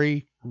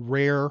very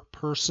rare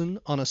person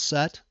on a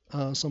set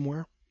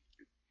somewhere?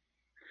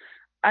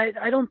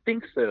 I don't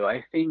think so.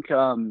 I think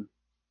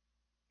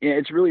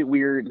it's really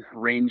weird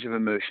range of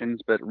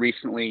emotions. But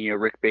recently,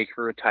 Rick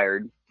Baker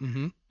retired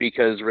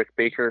because Rick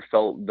Baker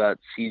felt that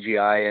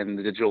CGI and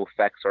the digital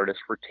effects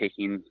artists were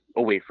taking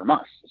away from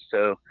us.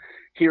 So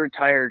he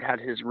retired, had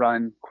his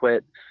run,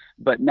 quit.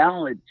 But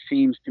now it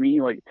seems to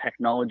me like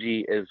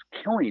technology is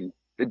killing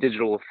the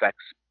digital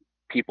effects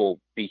people,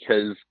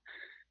 because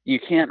you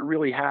can't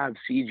really have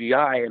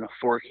CGI in a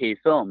 4K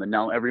film, and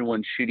now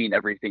everyone's shooting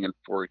everything in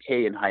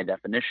 4K in high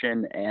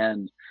definition,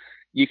 and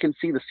you can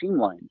see the seam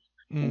lines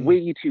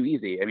way too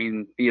easy. I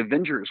mean, the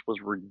Avengers was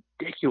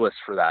ridiculous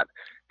for that.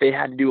 They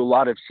had to do a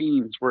lot of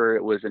scenes where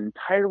it was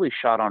entirely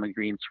shot on a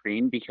green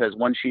screen, because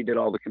once she did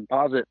all the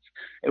composites,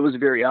 it was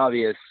very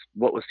obvious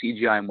what was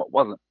CGI and what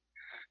wasn't.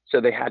 So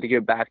they had to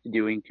go back to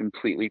doing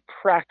completely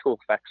practical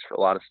effects for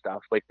a lot of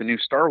stuff. Like the new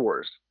Star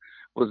Wars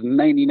was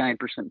 99%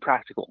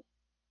 practical.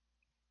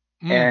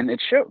 And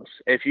it shows.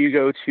 If you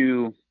go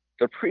to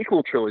the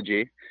prequel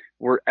trilogy,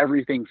 where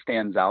everything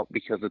stands out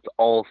because it's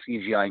all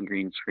CGI and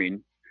green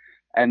screen,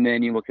 and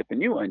then you look at the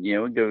new one,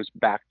 it goes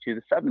back to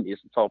the 70s.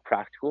 It's all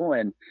practical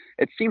and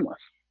it's seamless.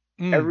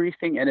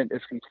 Everything in it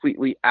is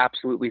completely,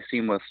 absolutely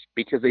seamless,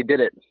 because they did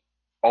it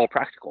all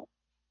practical.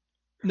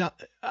 Now,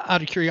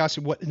 out of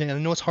curiosity, and I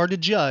know it's hard to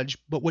judge,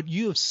 but what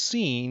you have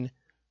seen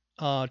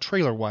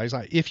trailer-wise,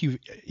 if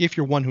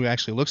you're one who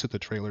actually looks at the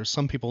trailers,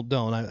 some people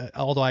don't.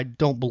 Although I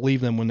don't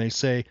believe them when they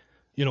say,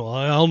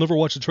 I'll never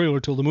watch the trailer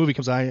till the movie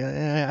comes.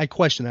 I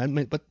question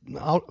that, but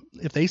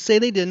if they say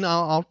they didn't,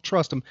 I'll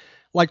trust them.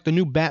 Like the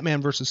new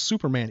Batman versus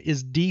Superman,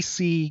 is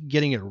DC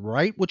getting it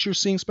right? What you're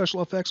seeing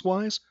special effects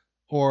wise,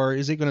 or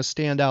is it going to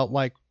stand out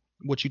like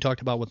what you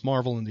talked about with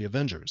Marvel and the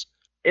Avengers?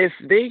 If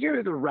they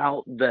go the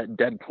route that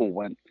Deadpool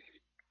went,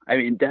 I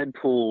mean,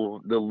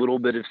 Deadpool, the little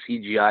bit of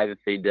CGI that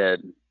they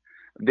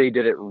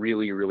did it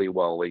really, really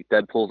well. Like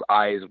Deadpool's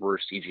eyes were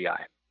CGI.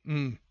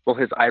 Well,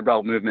 his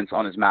eyebrow movements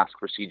on his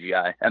mask were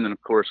CGI. And then,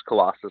 of course,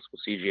 Colossus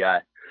was CGI.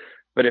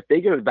 But if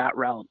they go that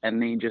route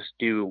and they just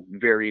do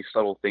very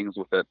subtle things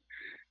with it,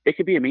 it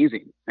could be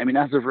amazing. I mean,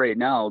 as of right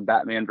now,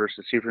 Batman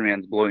versus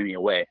Superman's blowing me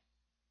away.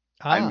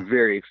 I'm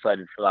very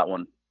excited for that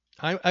one.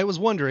 I was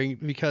wondering,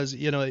 because,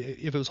 if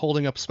it was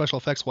holding up special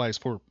effects wise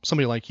for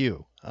somebody like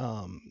you,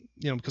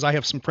 because I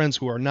have some friends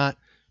who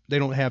they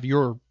don't have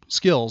your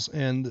skills,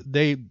 and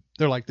they're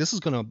like, this is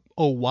going to,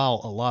 oh,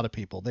 wow, a lot of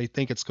people. They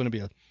think it's going to be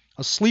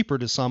a sleeper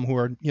to some who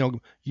are,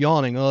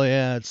 yawning, oh,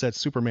 yeah, it's that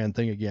Superman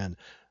thing again.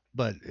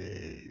 But,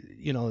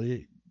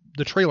 the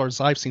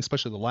trailers I've seen,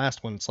 especially the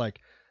last one, it's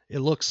like, it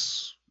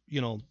looks,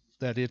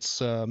 that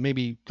it's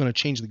maybe going to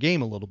change the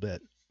game a little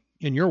bit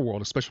in your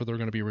world, especially if they're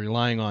going to be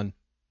relying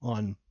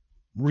on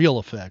real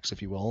effects,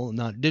 if you will,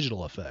 not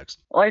digital effects.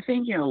 Well, I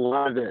think, a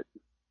lot of it,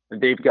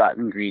 they've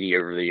gotten greedy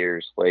over the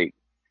years. Like,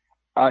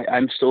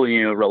 I'm still,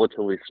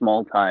 relatively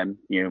small time,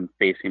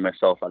 basing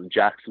myself out of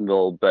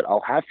Jacksonville, but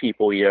I'll have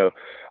people,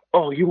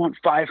 oh, you want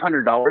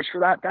 $500 for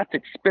that? That's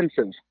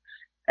expensive.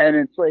 And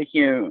it's like,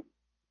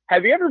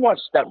 have you ever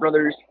watched Step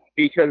Brothers?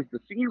 Because the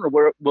scene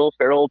where Will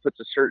Ferrell puts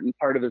a certain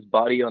part of his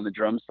body on the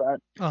drum set,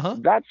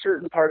 that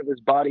certain part of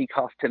his body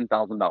cost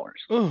 $10,000.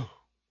 Oh,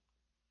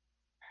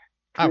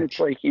 and it's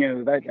like,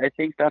 I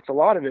think that's a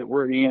lot of it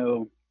where,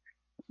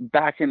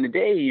 back in the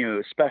day,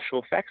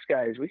 special effects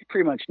guys, we could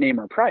pretty much name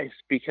our price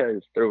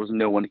because there was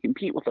no one to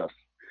compete with us.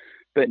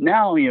 But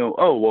now,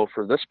 oh, well,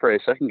 for this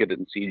price, I can get it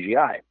in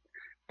CGI.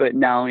 But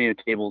now,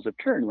 tables have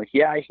turned. Like,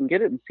 yeah, I can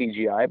get it in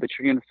CGI, but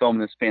you're going to film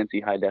this fancy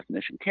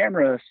high-definition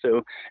camera,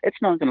 so it's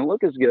not going to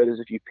look as good as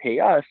if you pay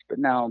us, but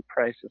now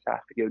prices have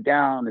to go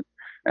down,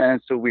 and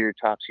it's a weird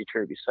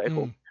topsy-turvy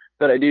cycle.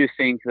 But I do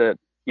think that,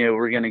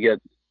 we're going to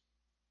get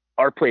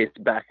our place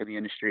back in the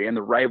industry, and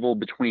the rival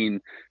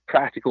between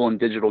practical and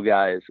digital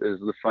guys is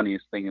the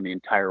funniest thing in the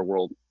entire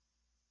world.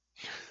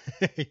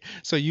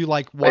 So you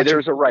like watching...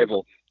 there's a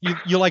rival.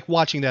 You like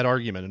watching that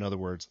argument, in other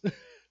words.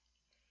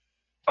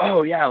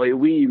 Oh yeah,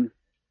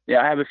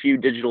 I have a few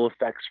digital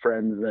effects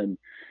friends, and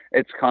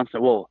it's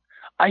constant. Well,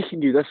 I can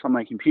do this on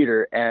my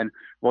computer, and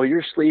while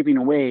you're slaving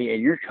away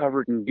and you're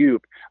covered in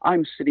goop,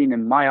 I'm sitting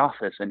in my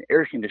office and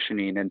air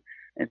conditioning, and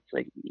it's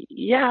like,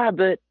 yeah,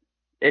 but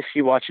if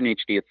you watch in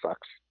HD, it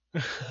sucks.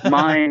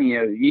 Mine,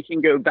 you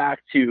can go back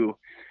to,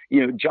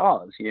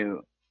 Jaws.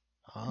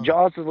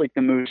 Jaws is like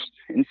the most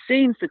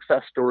insane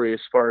success story as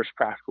far as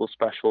practical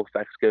special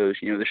effects goes.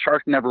 The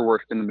shark never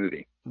worked in the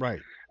movie. Right.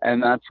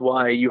 And that's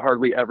why you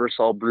hardly ever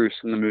saw Bruce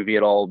in the movie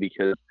at all,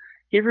 because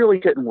he really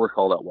didn't work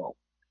all that well.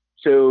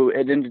 So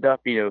it ended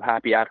up,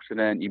 happy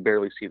accident. You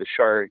barely see the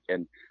shark.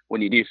 And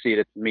when you do see it,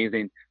 it's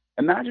amazing.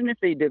 Imagine if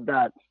they did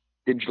that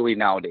digitally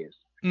nowadays.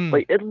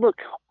 Like, it'd look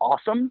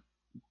awesome,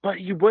 but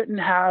you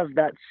wouldn't have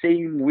that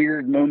same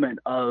weird moment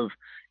of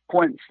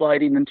Quint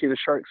sliding into the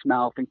shark's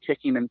mouth and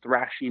kicking and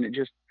thrashing.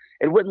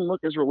 It wouldn't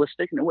look as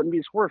realistic, and it wouldn't be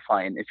as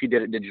horrifying if you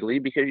did it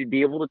digitally, because you'd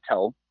be able to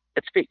tell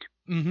it's fake.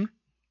 Mm-hmm.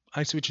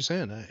 I see what you're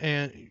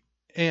saying.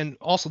 And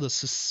also the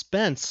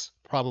suspense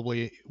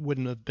probably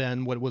wouldn't have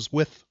been what it was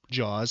with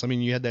Jaws. I mean,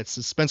 you had that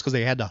suspense because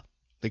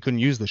they couldn't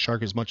use the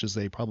shark as much as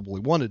they probably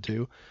wanted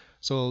to.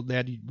 So they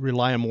had to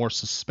rely on more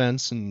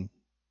suspense and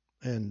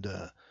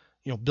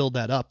build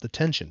that up, the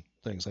tension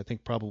things, I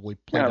think probably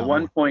played out at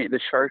one more. point, the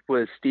shark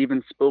was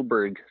Steven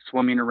Spielberg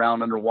swimming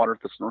around underwater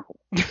with a snorkel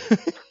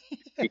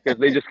because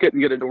they just couldn't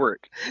get it to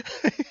work.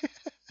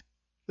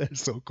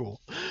 That's so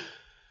cool.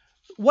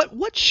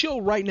 What show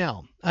right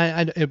now,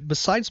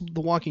 besides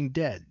The Walking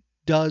Dead,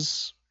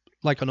 does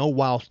like an oh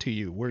wow to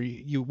you, where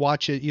you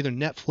watch it either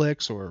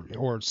Netflix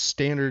or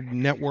standard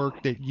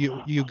network that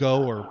you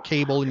go, or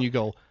cable, and you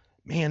go,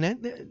 man,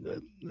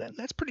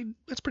 that's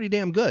pretty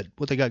damn good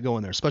what they got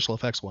going there, special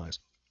effects wise?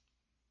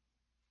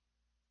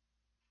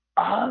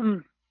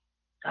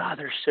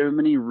 There's so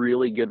many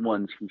really good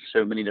ones from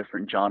so many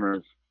different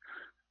genres.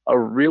 A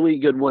really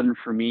good one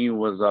for me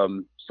was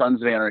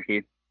Sons of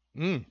Anarchy.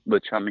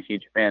 Which I'm a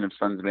huge fan of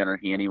Sons of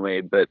Anarchy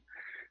anyway, but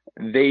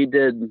they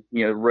did,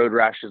 road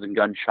rashes and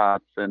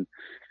gunshots and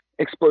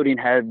exploding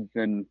heads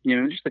and,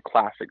 just the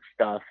classic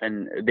stuff.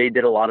 And they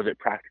did a lot of it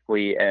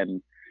practically.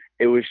 And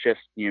it was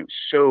just,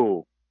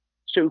 so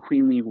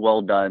cleanly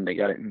well done. They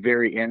got it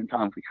very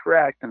anatomically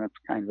correct. And that's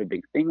kind of a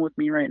big thing with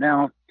me right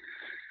now.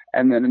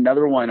 And then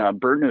another one,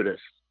 Bird Notice,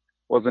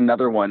 was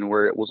another one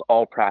where it was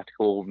all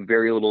practical,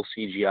 very little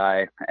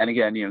CGI. And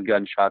again,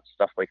 gunshots,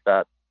 stuff like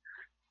that.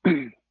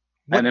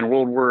 And then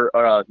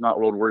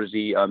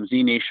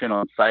Z Nation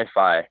on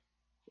Sci-Fi,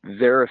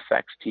 their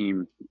effects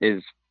team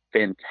is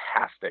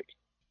fantastic.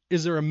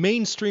 Is there a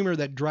main streamer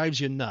that drives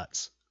you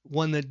nuts?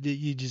 One that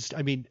you just,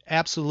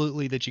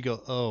 absolutely, that you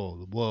go,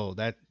 oh, whoa,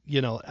 that,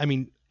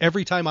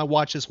 every time I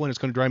watch this one, it's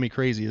going to drive me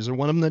crazy. Is there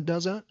one of them that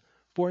does that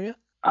for you?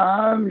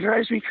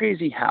 Drives me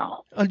crazy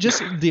how?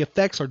 Just the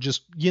effects are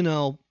just,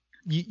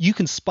 you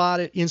can spot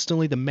it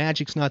instantly. The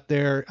magic's not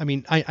there.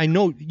 I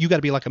know you got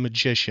to be like a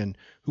magician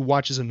who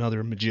watches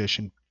another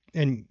magician,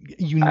 and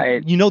you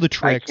know the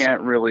tricks.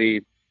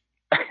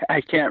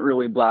 I can't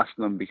really blast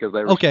them because I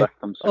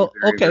respect them so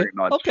very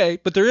much. Okay,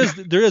 but there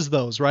is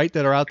those, right,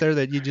 that are out there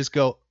that you just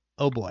go,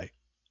 oh boy.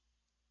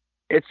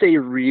 It's a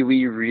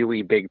really,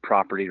 really big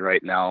property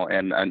right now,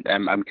 and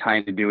I'm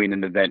kind of doing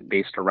an event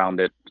based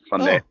around it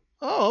Sunday.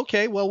 Oh,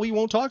 okay. Well, we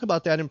won't talk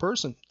about that in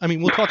person.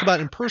 We'll talk about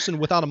it in person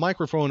without a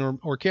microphone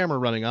or camera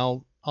running.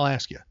 I'll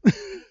ask you.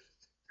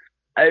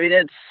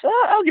 It's.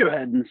 I'll go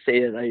ahead and say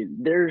it.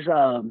 There's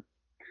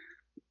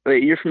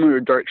you're familiar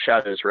with Dark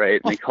Shadows,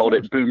 right? They called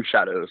it Boom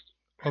Shadows.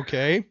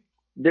 Okay.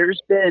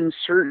 There's been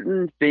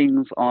certain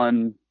things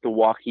on The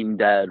Walking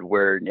Dead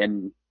where,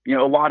 and a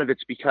lot of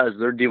it's because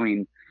they're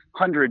doing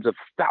hundreds of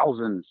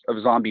thousands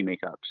of zombie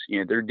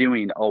makeups. They're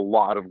doing a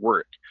lot of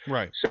work.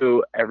 Right.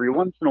 So every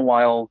once in a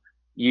while,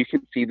 you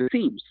can see the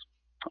seams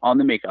on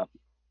the makeup.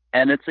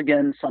 And it's,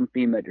 again,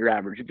 something that your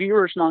average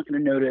viewer is not going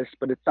to notice,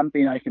 but it's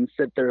something I can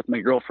sit there with my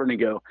girlfriend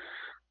and go,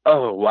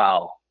 oh,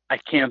 wow, I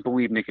can't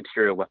believe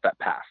Nicotero let that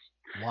pass.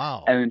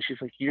 Wow. And then she's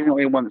like, you're the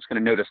only one that's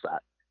going to notice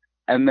that.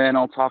 And then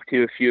I'll talk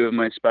to a few of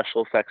my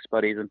special effects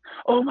buddies and,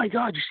 oh, my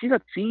God, you see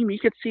that seam? You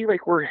could see,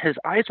 like, where his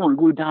eyes weren't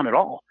glued down at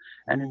all.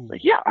 And it's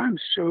like, yeah, I'm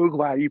so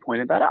glad you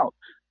pointed that out.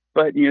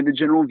 But, you know, the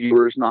general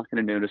viewer is not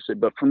going to notice it.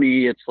 But for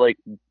me, it's like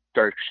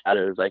dark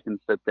shadows. I can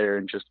sit there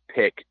and just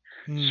pick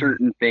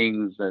certain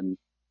things, and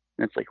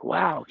it's like,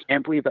 wow,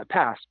 can't believe that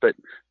passed. But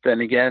then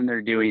again,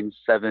 they're doing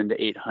 700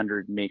 to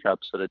 800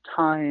 makeups at a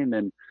time,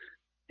 and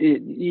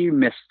you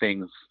miss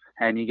things,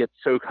 and you get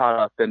so caught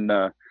up in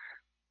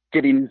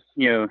getting,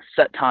 you know,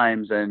 set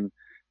times and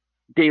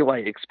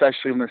daylight,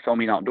 especially when they're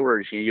filming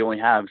outdoors. You only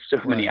have so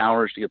many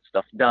hours to get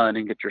stuff done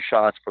and get your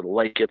shots before the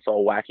light gets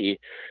all wacky.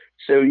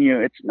 So, you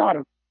know, it's not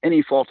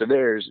any fault of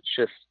theirs. It's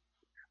just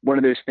one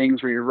of those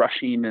things where you're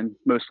rushing, and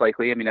most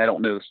likely, I mean, I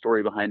don't know the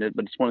story behind it,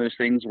 but it's one of those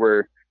things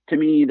where, to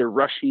me, they're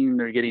rushing,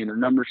 they're getting their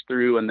numbers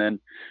through, and then,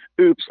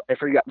 oops, I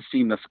forgot to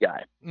see this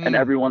guy. And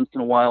every once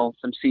in a while,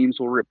 some scenes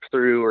will rip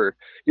through, or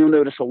you'll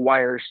notice a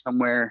wire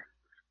somewhere.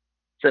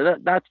 So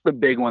that's the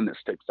big one that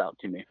sticks out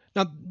to me.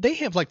 Now, they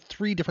have like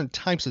 3 different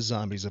types of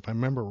zombies, if I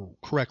remember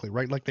correctly,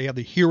 right? Like they have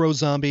the hero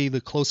zombie,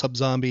 the close-up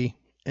zombie,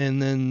 and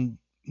then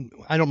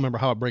I don't remember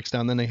how it breaks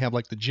down. Then they have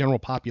like the general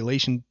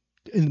population.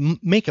 And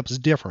makeup is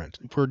different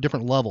for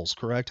different levels,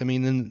 correct? I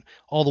mean, then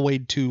all the way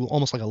to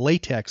almost like a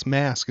latex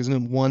mask, isn't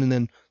it one? And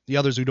then the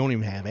others who don't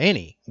even have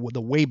any, the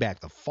way back,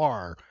 the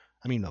far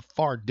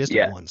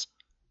distant ones.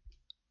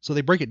 So they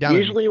break it down.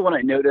 Usually when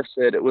I noticed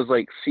it, it was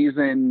like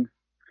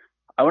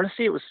I want to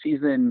say it was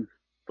season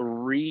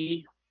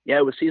 3. Yeah,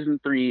 it was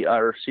season 3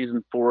 or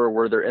season 4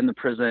 where they're in the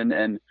prison,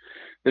 and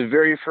the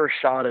very first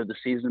shot of the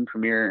season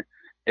premiere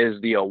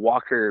is the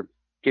Walker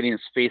getting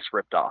his face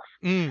ripped off.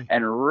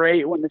 And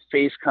right when the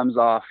face comes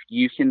off,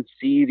 you can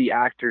see the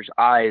actor's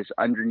eyes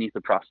underneath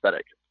the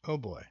prosthetic. Oh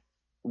boy.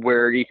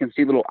 Where you can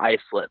see little eye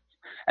slits.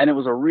 And it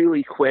was a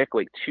really quick,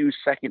 like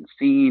 2-second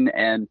scene,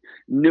 and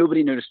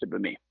nobody noticed it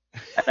but me.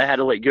 And I had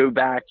to like go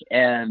back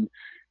and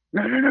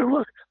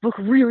no, look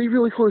really,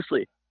 really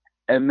closely.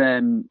 And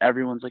then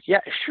everyone's like, yeah,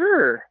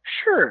 sure.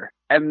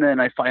 And then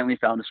I finally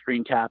found a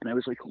screen cap, and I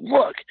was like,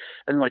 look,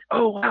 and I'm like,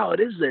 oh wow, it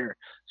is there.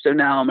 So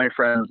now my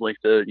friends like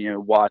to, you know,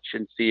 watch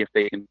and see if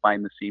they can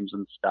find the seams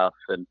and stuff.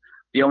 And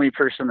the only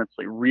person that's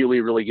like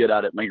really, really good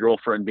at it, my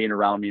girlfriend, being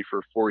around me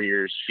for 4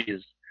 years,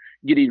 she's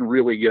getting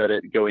really good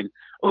at going,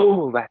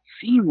 oh, that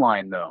seam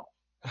line though.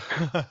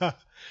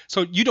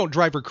 So you don't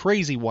drive her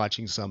crazy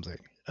watching something.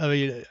 I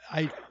mean,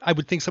 I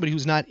would think somebody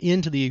who's not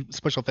into the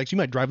special effects, you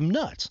might drive them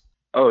nuts.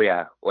 Oh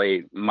yeah,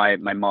 like my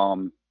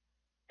mom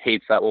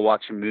hates that. We'll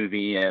watch a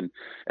movie and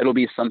it'll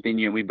be something,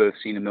 you know, we've both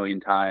seen a million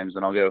times,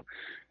 and I'll go,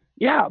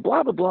 yeah,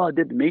 blah blah blah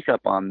did the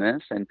makeup on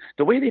this, and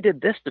the way they did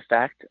this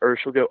effect, or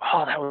she'll go,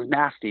 oh, that was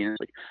nasty, and it's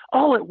like,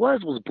 all it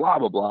was blah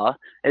blah blah,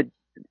 and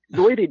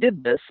the way they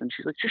did this, and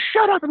she's like, just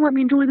shut up and let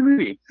me enjoy the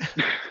movie.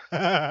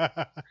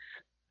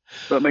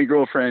 But my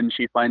girlfriend,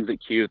 she finds it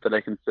cute that I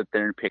can sit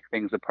there and pick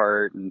things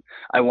apart, and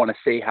I want to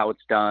say how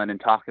it's done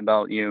and talk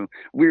about, you know,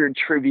 weird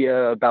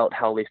trivia about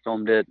how they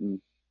filmed it,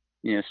 and,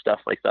 you know, stuff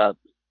like that.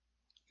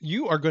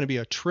 You are going to be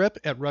a trip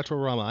at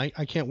Retrorama.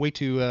 I can't wait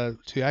to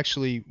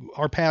actually,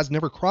 our paths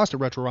never crossed at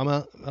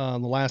Retrorama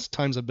the last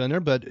times I've been there,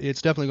 but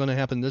it's definitely going to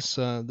happen this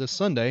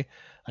Sunday.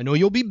 I know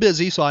you'll be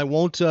busy, so I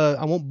won't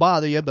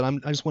bother you, but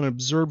I just want to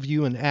observe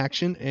you in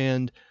action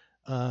and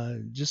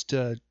just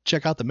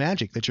check out the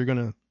magic that you're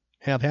going to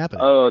have happen.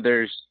 Oh,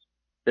 there's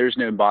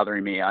no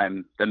bothering me.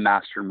 I'm the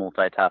master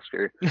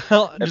multitasker.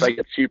 If I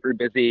get super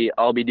busy,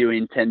 I'll be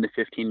doing 10 to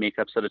 15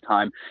 makeups at a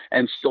time,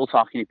 and still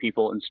talking to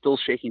people, and still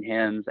shaking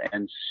hands,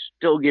 and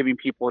still giving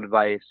people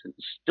advice, and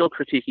still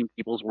critiquing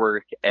people's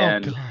work.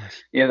 And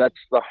you know, that's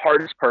the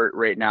hardest part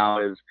right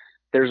now. Is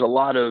there's a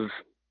lot of,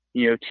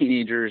 you know,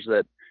 teenagers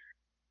that,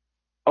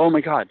 oh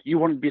my God, you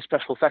want to be a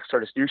special effects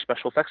artist, and you're a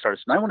special effects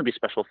artist, and I want to be a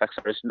special effects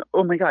artist, and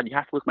oh my God, you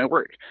have to look at my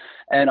work.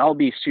 And I'll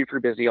be super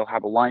busy. I'll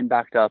have a line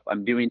backed up.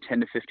 I'm doing 10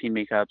 to 15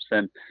 makeups,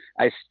 and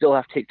I still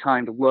have to take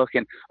time to look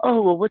and,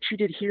 oh, well, what you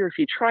did here, if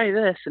you try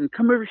this and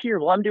come over here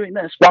while I'm doing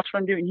this, watch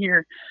what I'm doing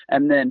here.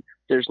 And then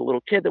there's a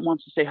little kid that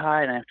wants to say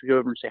hi, and I have to go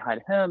over and say hi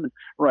to him and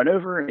run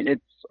over. And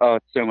it's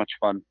so much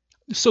fun.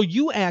 So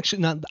you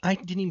actually, now I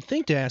didn't even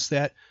think to ask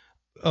that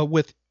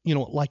with, you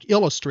know, like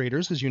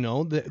illustrators, as you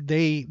know,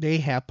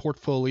 they have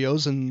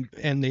portfolios, and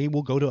they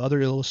will go to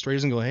other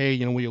illustrators and go, hey,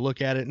 you know, will you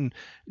look at it? And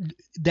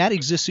that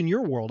exists in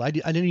your world. I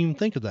didn't even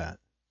think of that,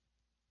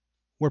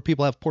 where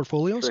people have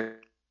portfolios.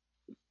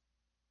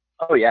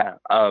 Oh yeah.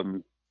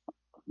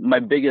 My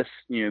biggest,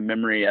 you know,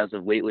 memory as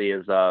of lately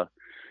is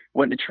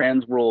went to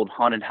Trans World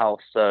Haunted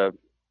House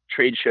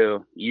trade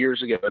show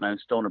years ago, and I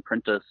was still an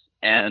apprentice,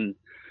 and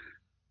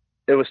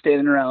it was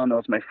standing around. It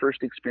was my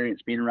first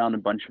experience being around a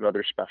bunch of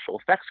other special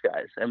effects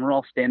guys, and we're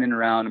all standing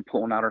around and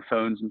pulling out our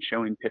phones and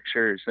showing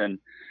pictures. And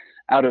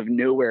out of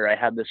nowhere, I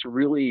had this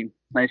really,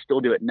 and I still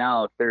do it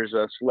now, if there's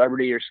a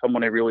celebrity or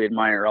someone I really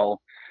admire,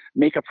 I'll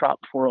make a prop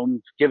for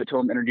them, give it to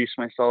them, introduce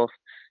myself.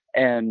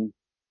 And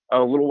a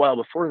little while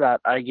before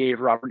that, I gave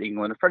Robert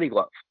Englund a Freddy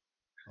glove.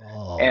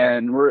 Oh.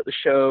 And we're at the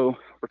show,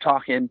 we're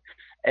talking,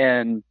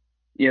 and,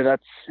 you know,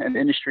 that's an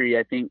industry,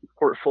 I think,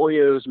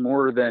 portfolios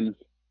more than,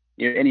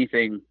 you know,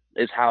 anything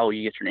is how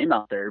you get your name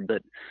out there.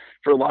 But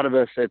for a lot of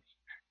us, it's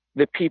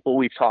the people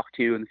we've talked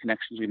to and the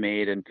connections we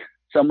made. And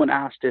someone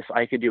asked if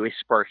I could do a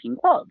sparking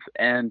glove.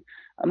 And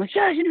I'm like,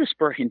 yeah, I can do a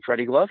sparking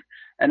Freddy glove.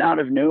 And out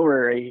of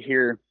nowhere, I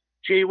hear,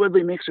 Jay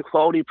Woodley makes a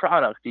quality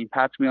product. And he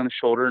pats me on the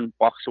shoulder and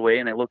walks away.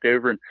 And I look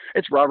over and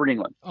it's Robert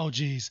England. Oh,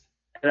 geez.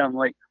 And I'm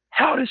like,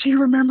 how does he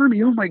remember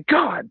me? Oh, my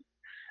God.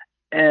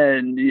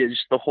 And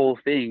just the whole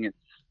thing.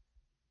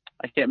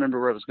 I can't remember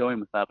where I was going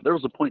with that, but there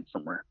was a point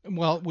somewhere.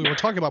 Well, we were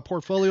talking about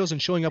portfolios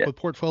and showing up with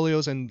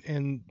portfolios,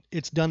 and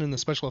it's done in the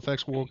special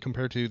effects world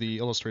compared to the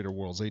Illustrator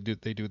worlds. They do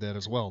that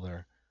as well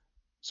there.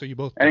 So you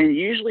both. I mean,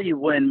 usually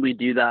when we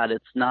do that,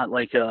 it's not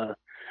like a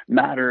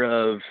matter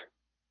of,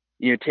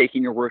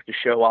 taking your work to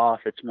show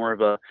off. It's more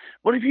of a,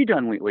 what have you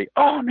done lately?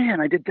 Oh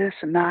man, I did this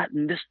and that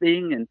and this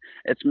thing. And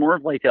it's more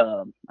of like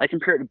I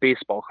compare it to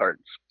baseball cards.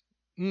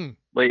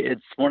 Like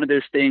it's one of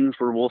those things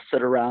where we'll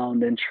sit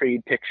around and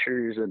trade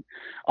pictures and,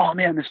 oh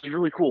man, this is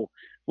really cool.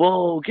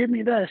 Well, give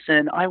me this.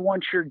 And I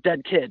want your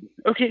dead kid.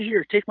 Okay,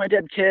 here, take my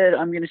dead kid.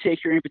 I'm going to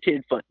take your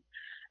amputated foot.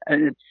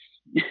 And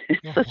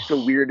it's such the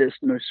weirdest,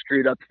 most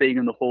screwed up thing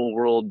in the whole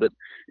world. But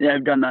yeah,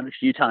 I've done that a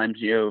few times,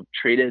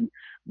 traded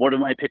one of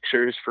my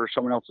pictures for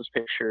someone else's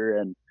picture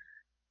and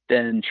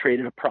then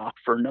traded a prop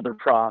for another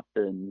prop.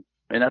 And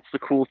that's the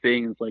cool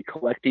thing is like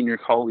collecting your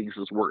colleagues'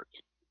 work.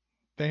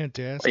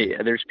 Fantastic.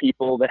 Yeah, there's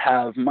people that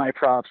have my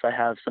props. I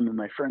have some of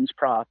my friends'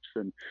 props,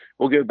 and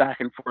we'll go back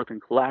and forth and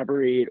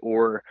collaborate,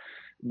 or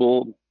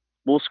we'll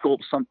sculpt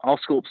I'll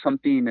sculpt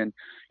something, and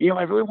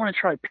I really want to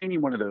try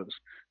painting one of those.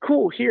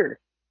 Cool, here,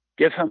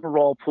 give him a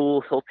raw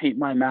pool. He'll paint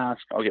my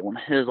mask. I'll get one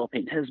of his. I'll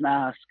paint his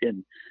mask,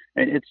 and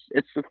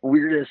it's the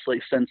weirdest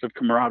sense of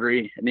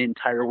camaraderie in the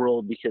entire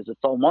world because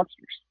it's all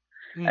monsters.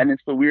 And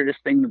it's the weirdest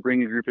thing to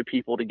bring a group of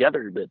people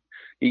together. But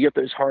you get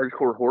those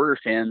hardcore horror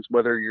fans,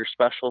 whether you're a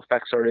special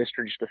effects artist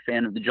or just a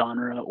fan of the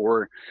genre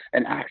or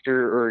an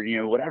actor or,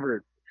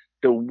 whatever,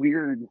 the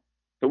weird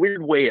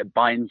way it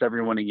binds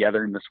everyone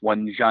together in this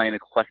one giant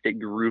eclectic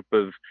group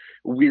of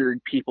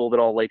weird people that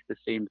all like the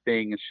same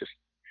thing.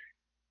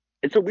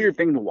 It's a weird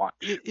thing to watch.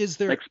 Is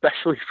there,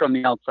 especially from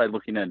the outside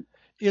looking in.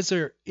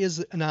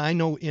 And I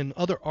know in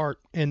other art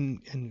and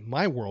in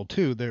my world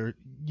too,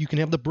 you can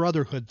have the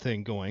brotherhood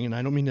thing going, and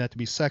I don't mean that to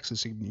be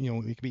sexist.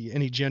 It could be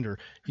any gender.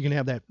 You can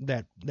have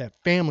that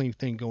family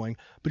thing going,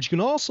 but you can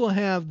also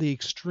have the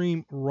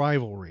extreme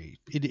rivalry.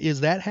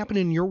 Is that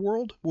happening in your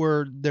world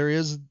where there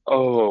is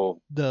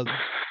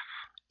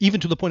even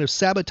to the point of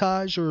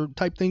sabotage or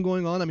type thing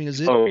going on? I mean, is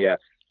it? Oh yes.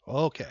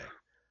 Okay.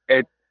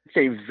 It's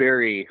a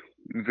very,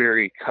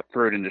 very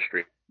cutthroat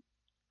industry.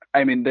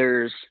 I mean,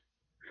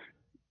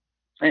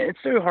 it's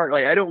so hard.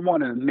 Like, I don't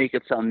want to make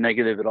it sound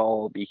negative at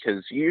all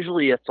because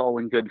usually it's all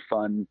in good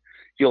fun.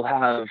 You'll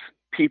have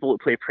people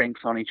that play pranks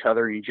on each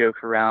other and you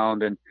joke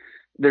around, and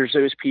there's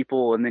those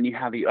people. And then you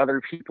have the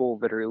other people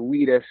that are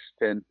elitist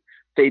and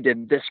they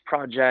did this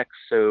project,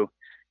 so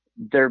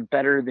they're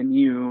better than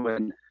you.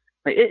 And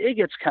it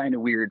gets kind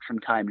of weird from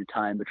time to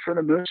time, but for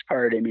the most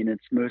part, I mean,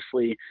 it's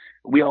mostly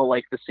we all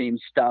like the same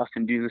stuff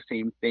and do the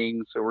same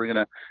things. So we're going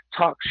to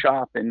talk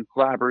shop and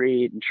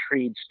collaborate and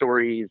trade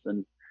stories.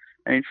 And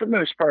I mean, for the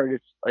most part,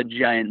 it's a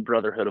giant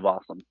brotherhood of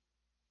awesome.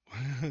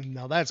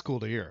 Now that's cool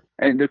to hear.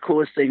 And the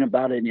coolest thing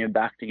about it,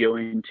 back to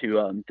going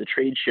to the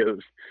trade shows,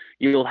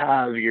 you'll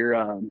have your,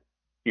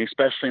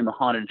 especially in the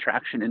haunted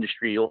attraction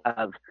industry, you'll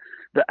have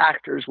the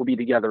actors will be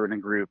together in a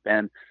group,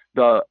 and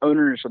the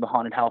owners of the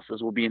haunted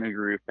houses will be in a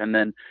group, and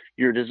then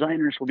your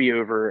designers will be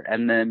over,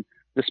 and then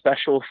the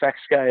special effects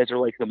guys are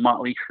like the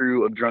motley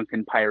crew of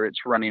drunken pirates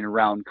running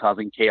around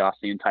causing chaos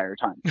the entire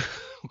time.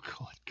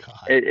 Oh,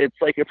 God. It's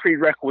like a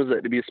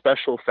prerequisite to be a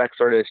special effects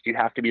artist. You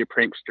have to be a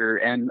prankster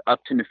and up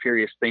to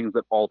nefarious things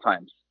at all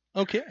times.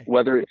 Okay.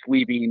 Whether it's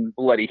leaving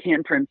bloody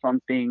handprints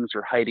on things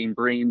or hiding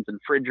brains in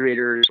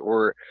refrigerators,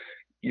 or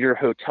your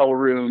hotel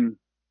room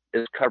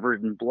is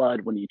covered in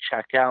blood when you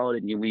check out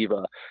and you leave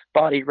a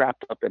body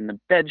wrapped up in the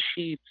bed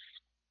sheets.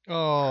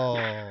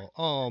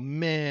 Oh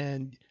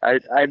man.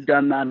 I've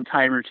done that a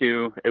time or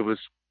two. It was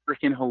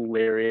freaking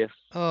hilarious.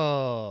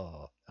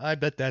 Oh, I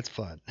bet that's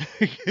fun.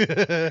 We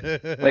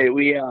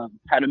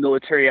had a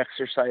military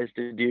exercise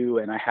to do,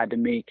 and I had to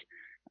make,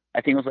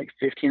 I think it was like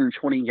 15 or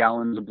 20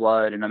 gallons of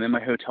blood, and I'm in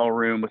my hotel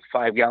room with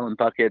 5-gallon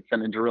buckets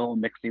and a drill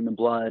mixing the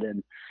blood,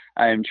 and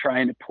I'm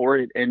trying to pour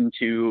it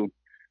into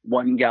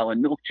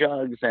 1-gallon milk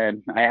jugs,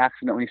 and I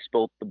accidentally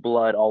spilled the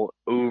blood all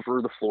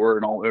over the floor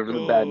and all over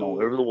the bed and all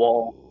over the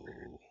wall.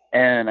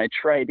 And I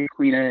tried to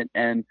clean it,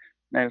 and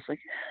I was like,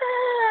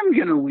 I'm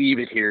going to leave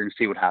it here and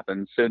see what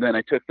happens. So then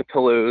I took the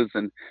pillows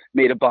and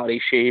made a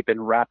body shape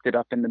and wrapped it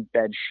up in the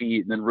bed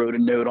sheet, and then wrote a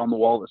note on the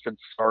wall that said,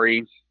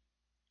 sorry.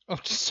 Oh,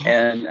 sorry.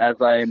 And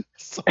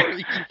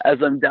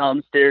as I'm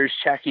downstairs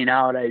checking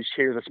out, I just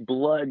hear this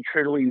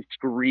blood-curdling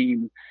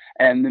scream,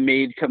 and the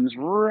maid comes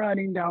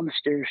running down the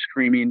stairs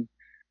screaming,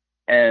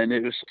 and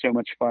it was so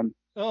much fun.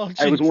 Oh,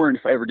 I was warned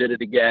if I ever did it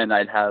again,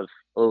 I'd have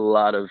a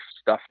lot of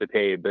stuff to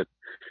pay, but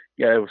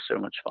yeah, it was so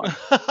much fun.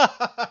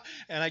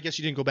 And I guess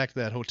you didn't go back to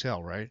that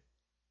hotel, right?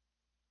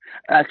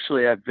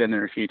 Actually, I've been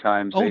there a few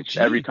times. Oh,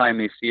 every time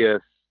they see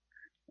us,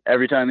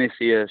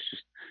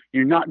 just,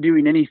 you're not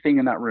doing anything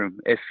in that room.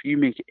 If you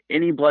make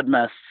any blood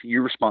mess,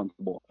 you're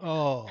responsible.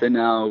 Oh. So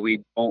now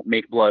we don't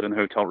make blood in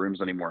hotel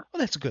rooms anymore. Well,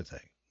 that's a good thing.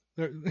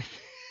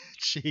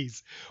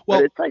 Jeez. Well,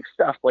 But it's like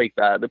stuff like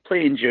that. The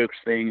playing jokes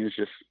thing is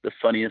just the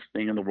funniest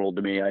thing in the world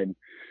to me. I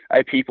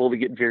have people that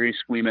get very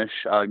squeamish.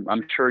 I'm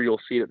sure you'll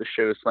see it at the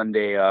show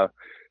Sunday. Our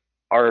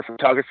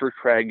photographer,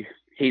 Craig,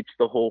 hates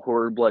the whole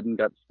horror blood and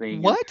guts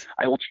thing. what?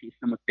 I will chase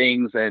him with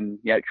things, and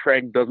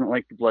Craig doesn't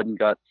like the blood and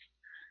guts.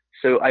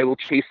 So I will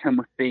chase him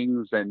with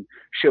things and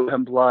show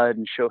him blood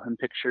and show him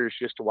pictures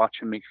just to watch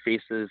him make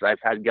faces. I've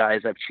had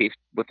guys I've chased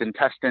with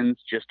intestines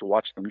just to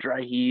watch them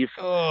dry heave.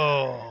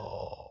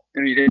 Oh. I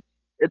mean,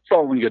 it's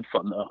all in good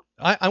fun though.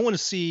 I want to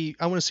see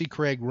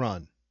Craig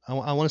run. I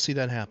want to see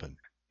that happen.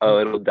 Oh,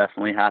 it'll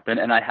definitely happen.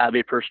 And I have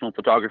a personal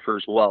photographer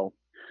as well.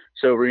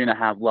 So we're going to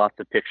have lots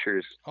of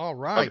pictures All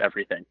right. of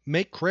everything.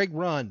 Make Craig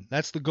run.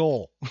 That's the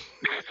goal.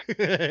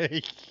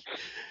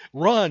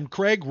 Run,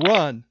 Craig,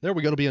 run. There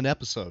we go. It'll be an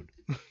episode.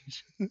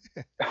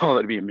 Oh,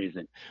 that'd be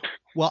amazing.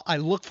 Well, I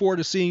look forward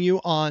to seeing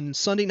you on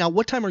Sunday. Now,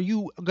 what time are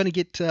you going to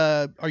get?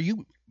 Are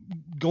you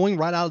going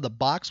right out of the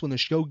box when the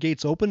show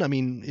gates open? I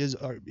mean, is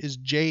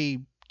Jay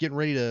getting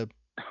ready to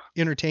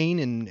entertain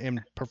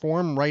and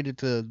perform right at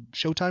the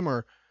showtime,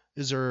 or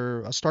is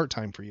there a start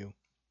time for you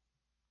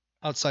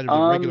outside of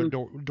the regular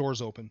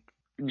doors open?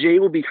 Jay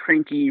will be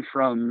cranky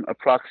from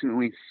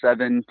approximately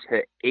 7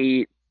 to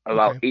 8.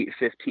 About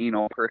 8:15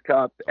 I'll perk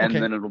up, and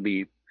then it'll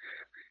be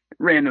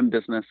random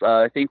business.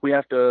 I think we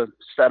have to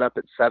set up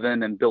at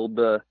 7 and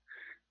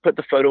put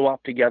the photo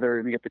op together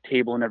and get the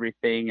table and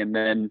everything, and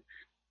then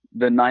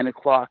the 9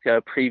 o'clock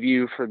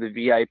preview for the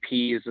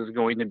VIPs is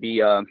going to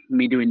be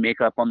me doing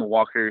makeup on the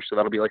walkers, so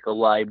that'll be like a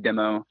live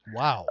demo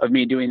of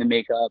me doing the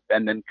makeup,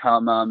 and then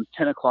come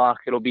 10 o'clock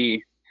it'll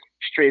be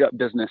straight up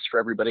business for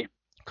everybody.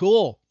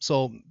 Cool.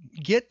 So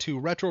get to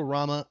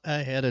Retrorama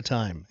ahead of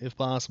time, if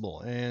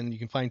possible. And you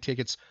can find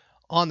tickets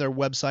on their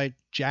website,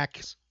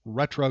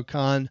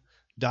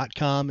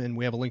 jacksretrocon.com. And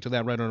we have a link to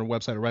that right on our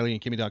website at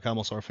rileyandkimmy.com,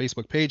 also our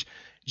Facebook page.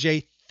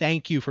 Jay,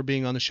 thank you for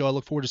being on the show. I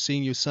look forward to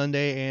seeing you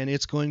Sunday, and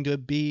it's going to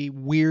be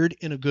weird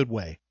in a good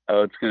way.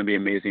 Oh, it's going to be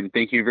amazing.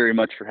 Thank you very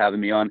much for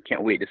having me on.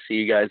 Can't wait to see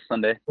you guys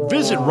Sunday.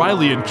 Visit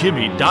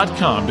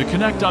rileyandkimmy.com to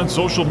connect on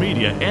social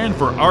media and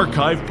for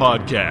archive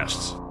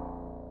podcasts.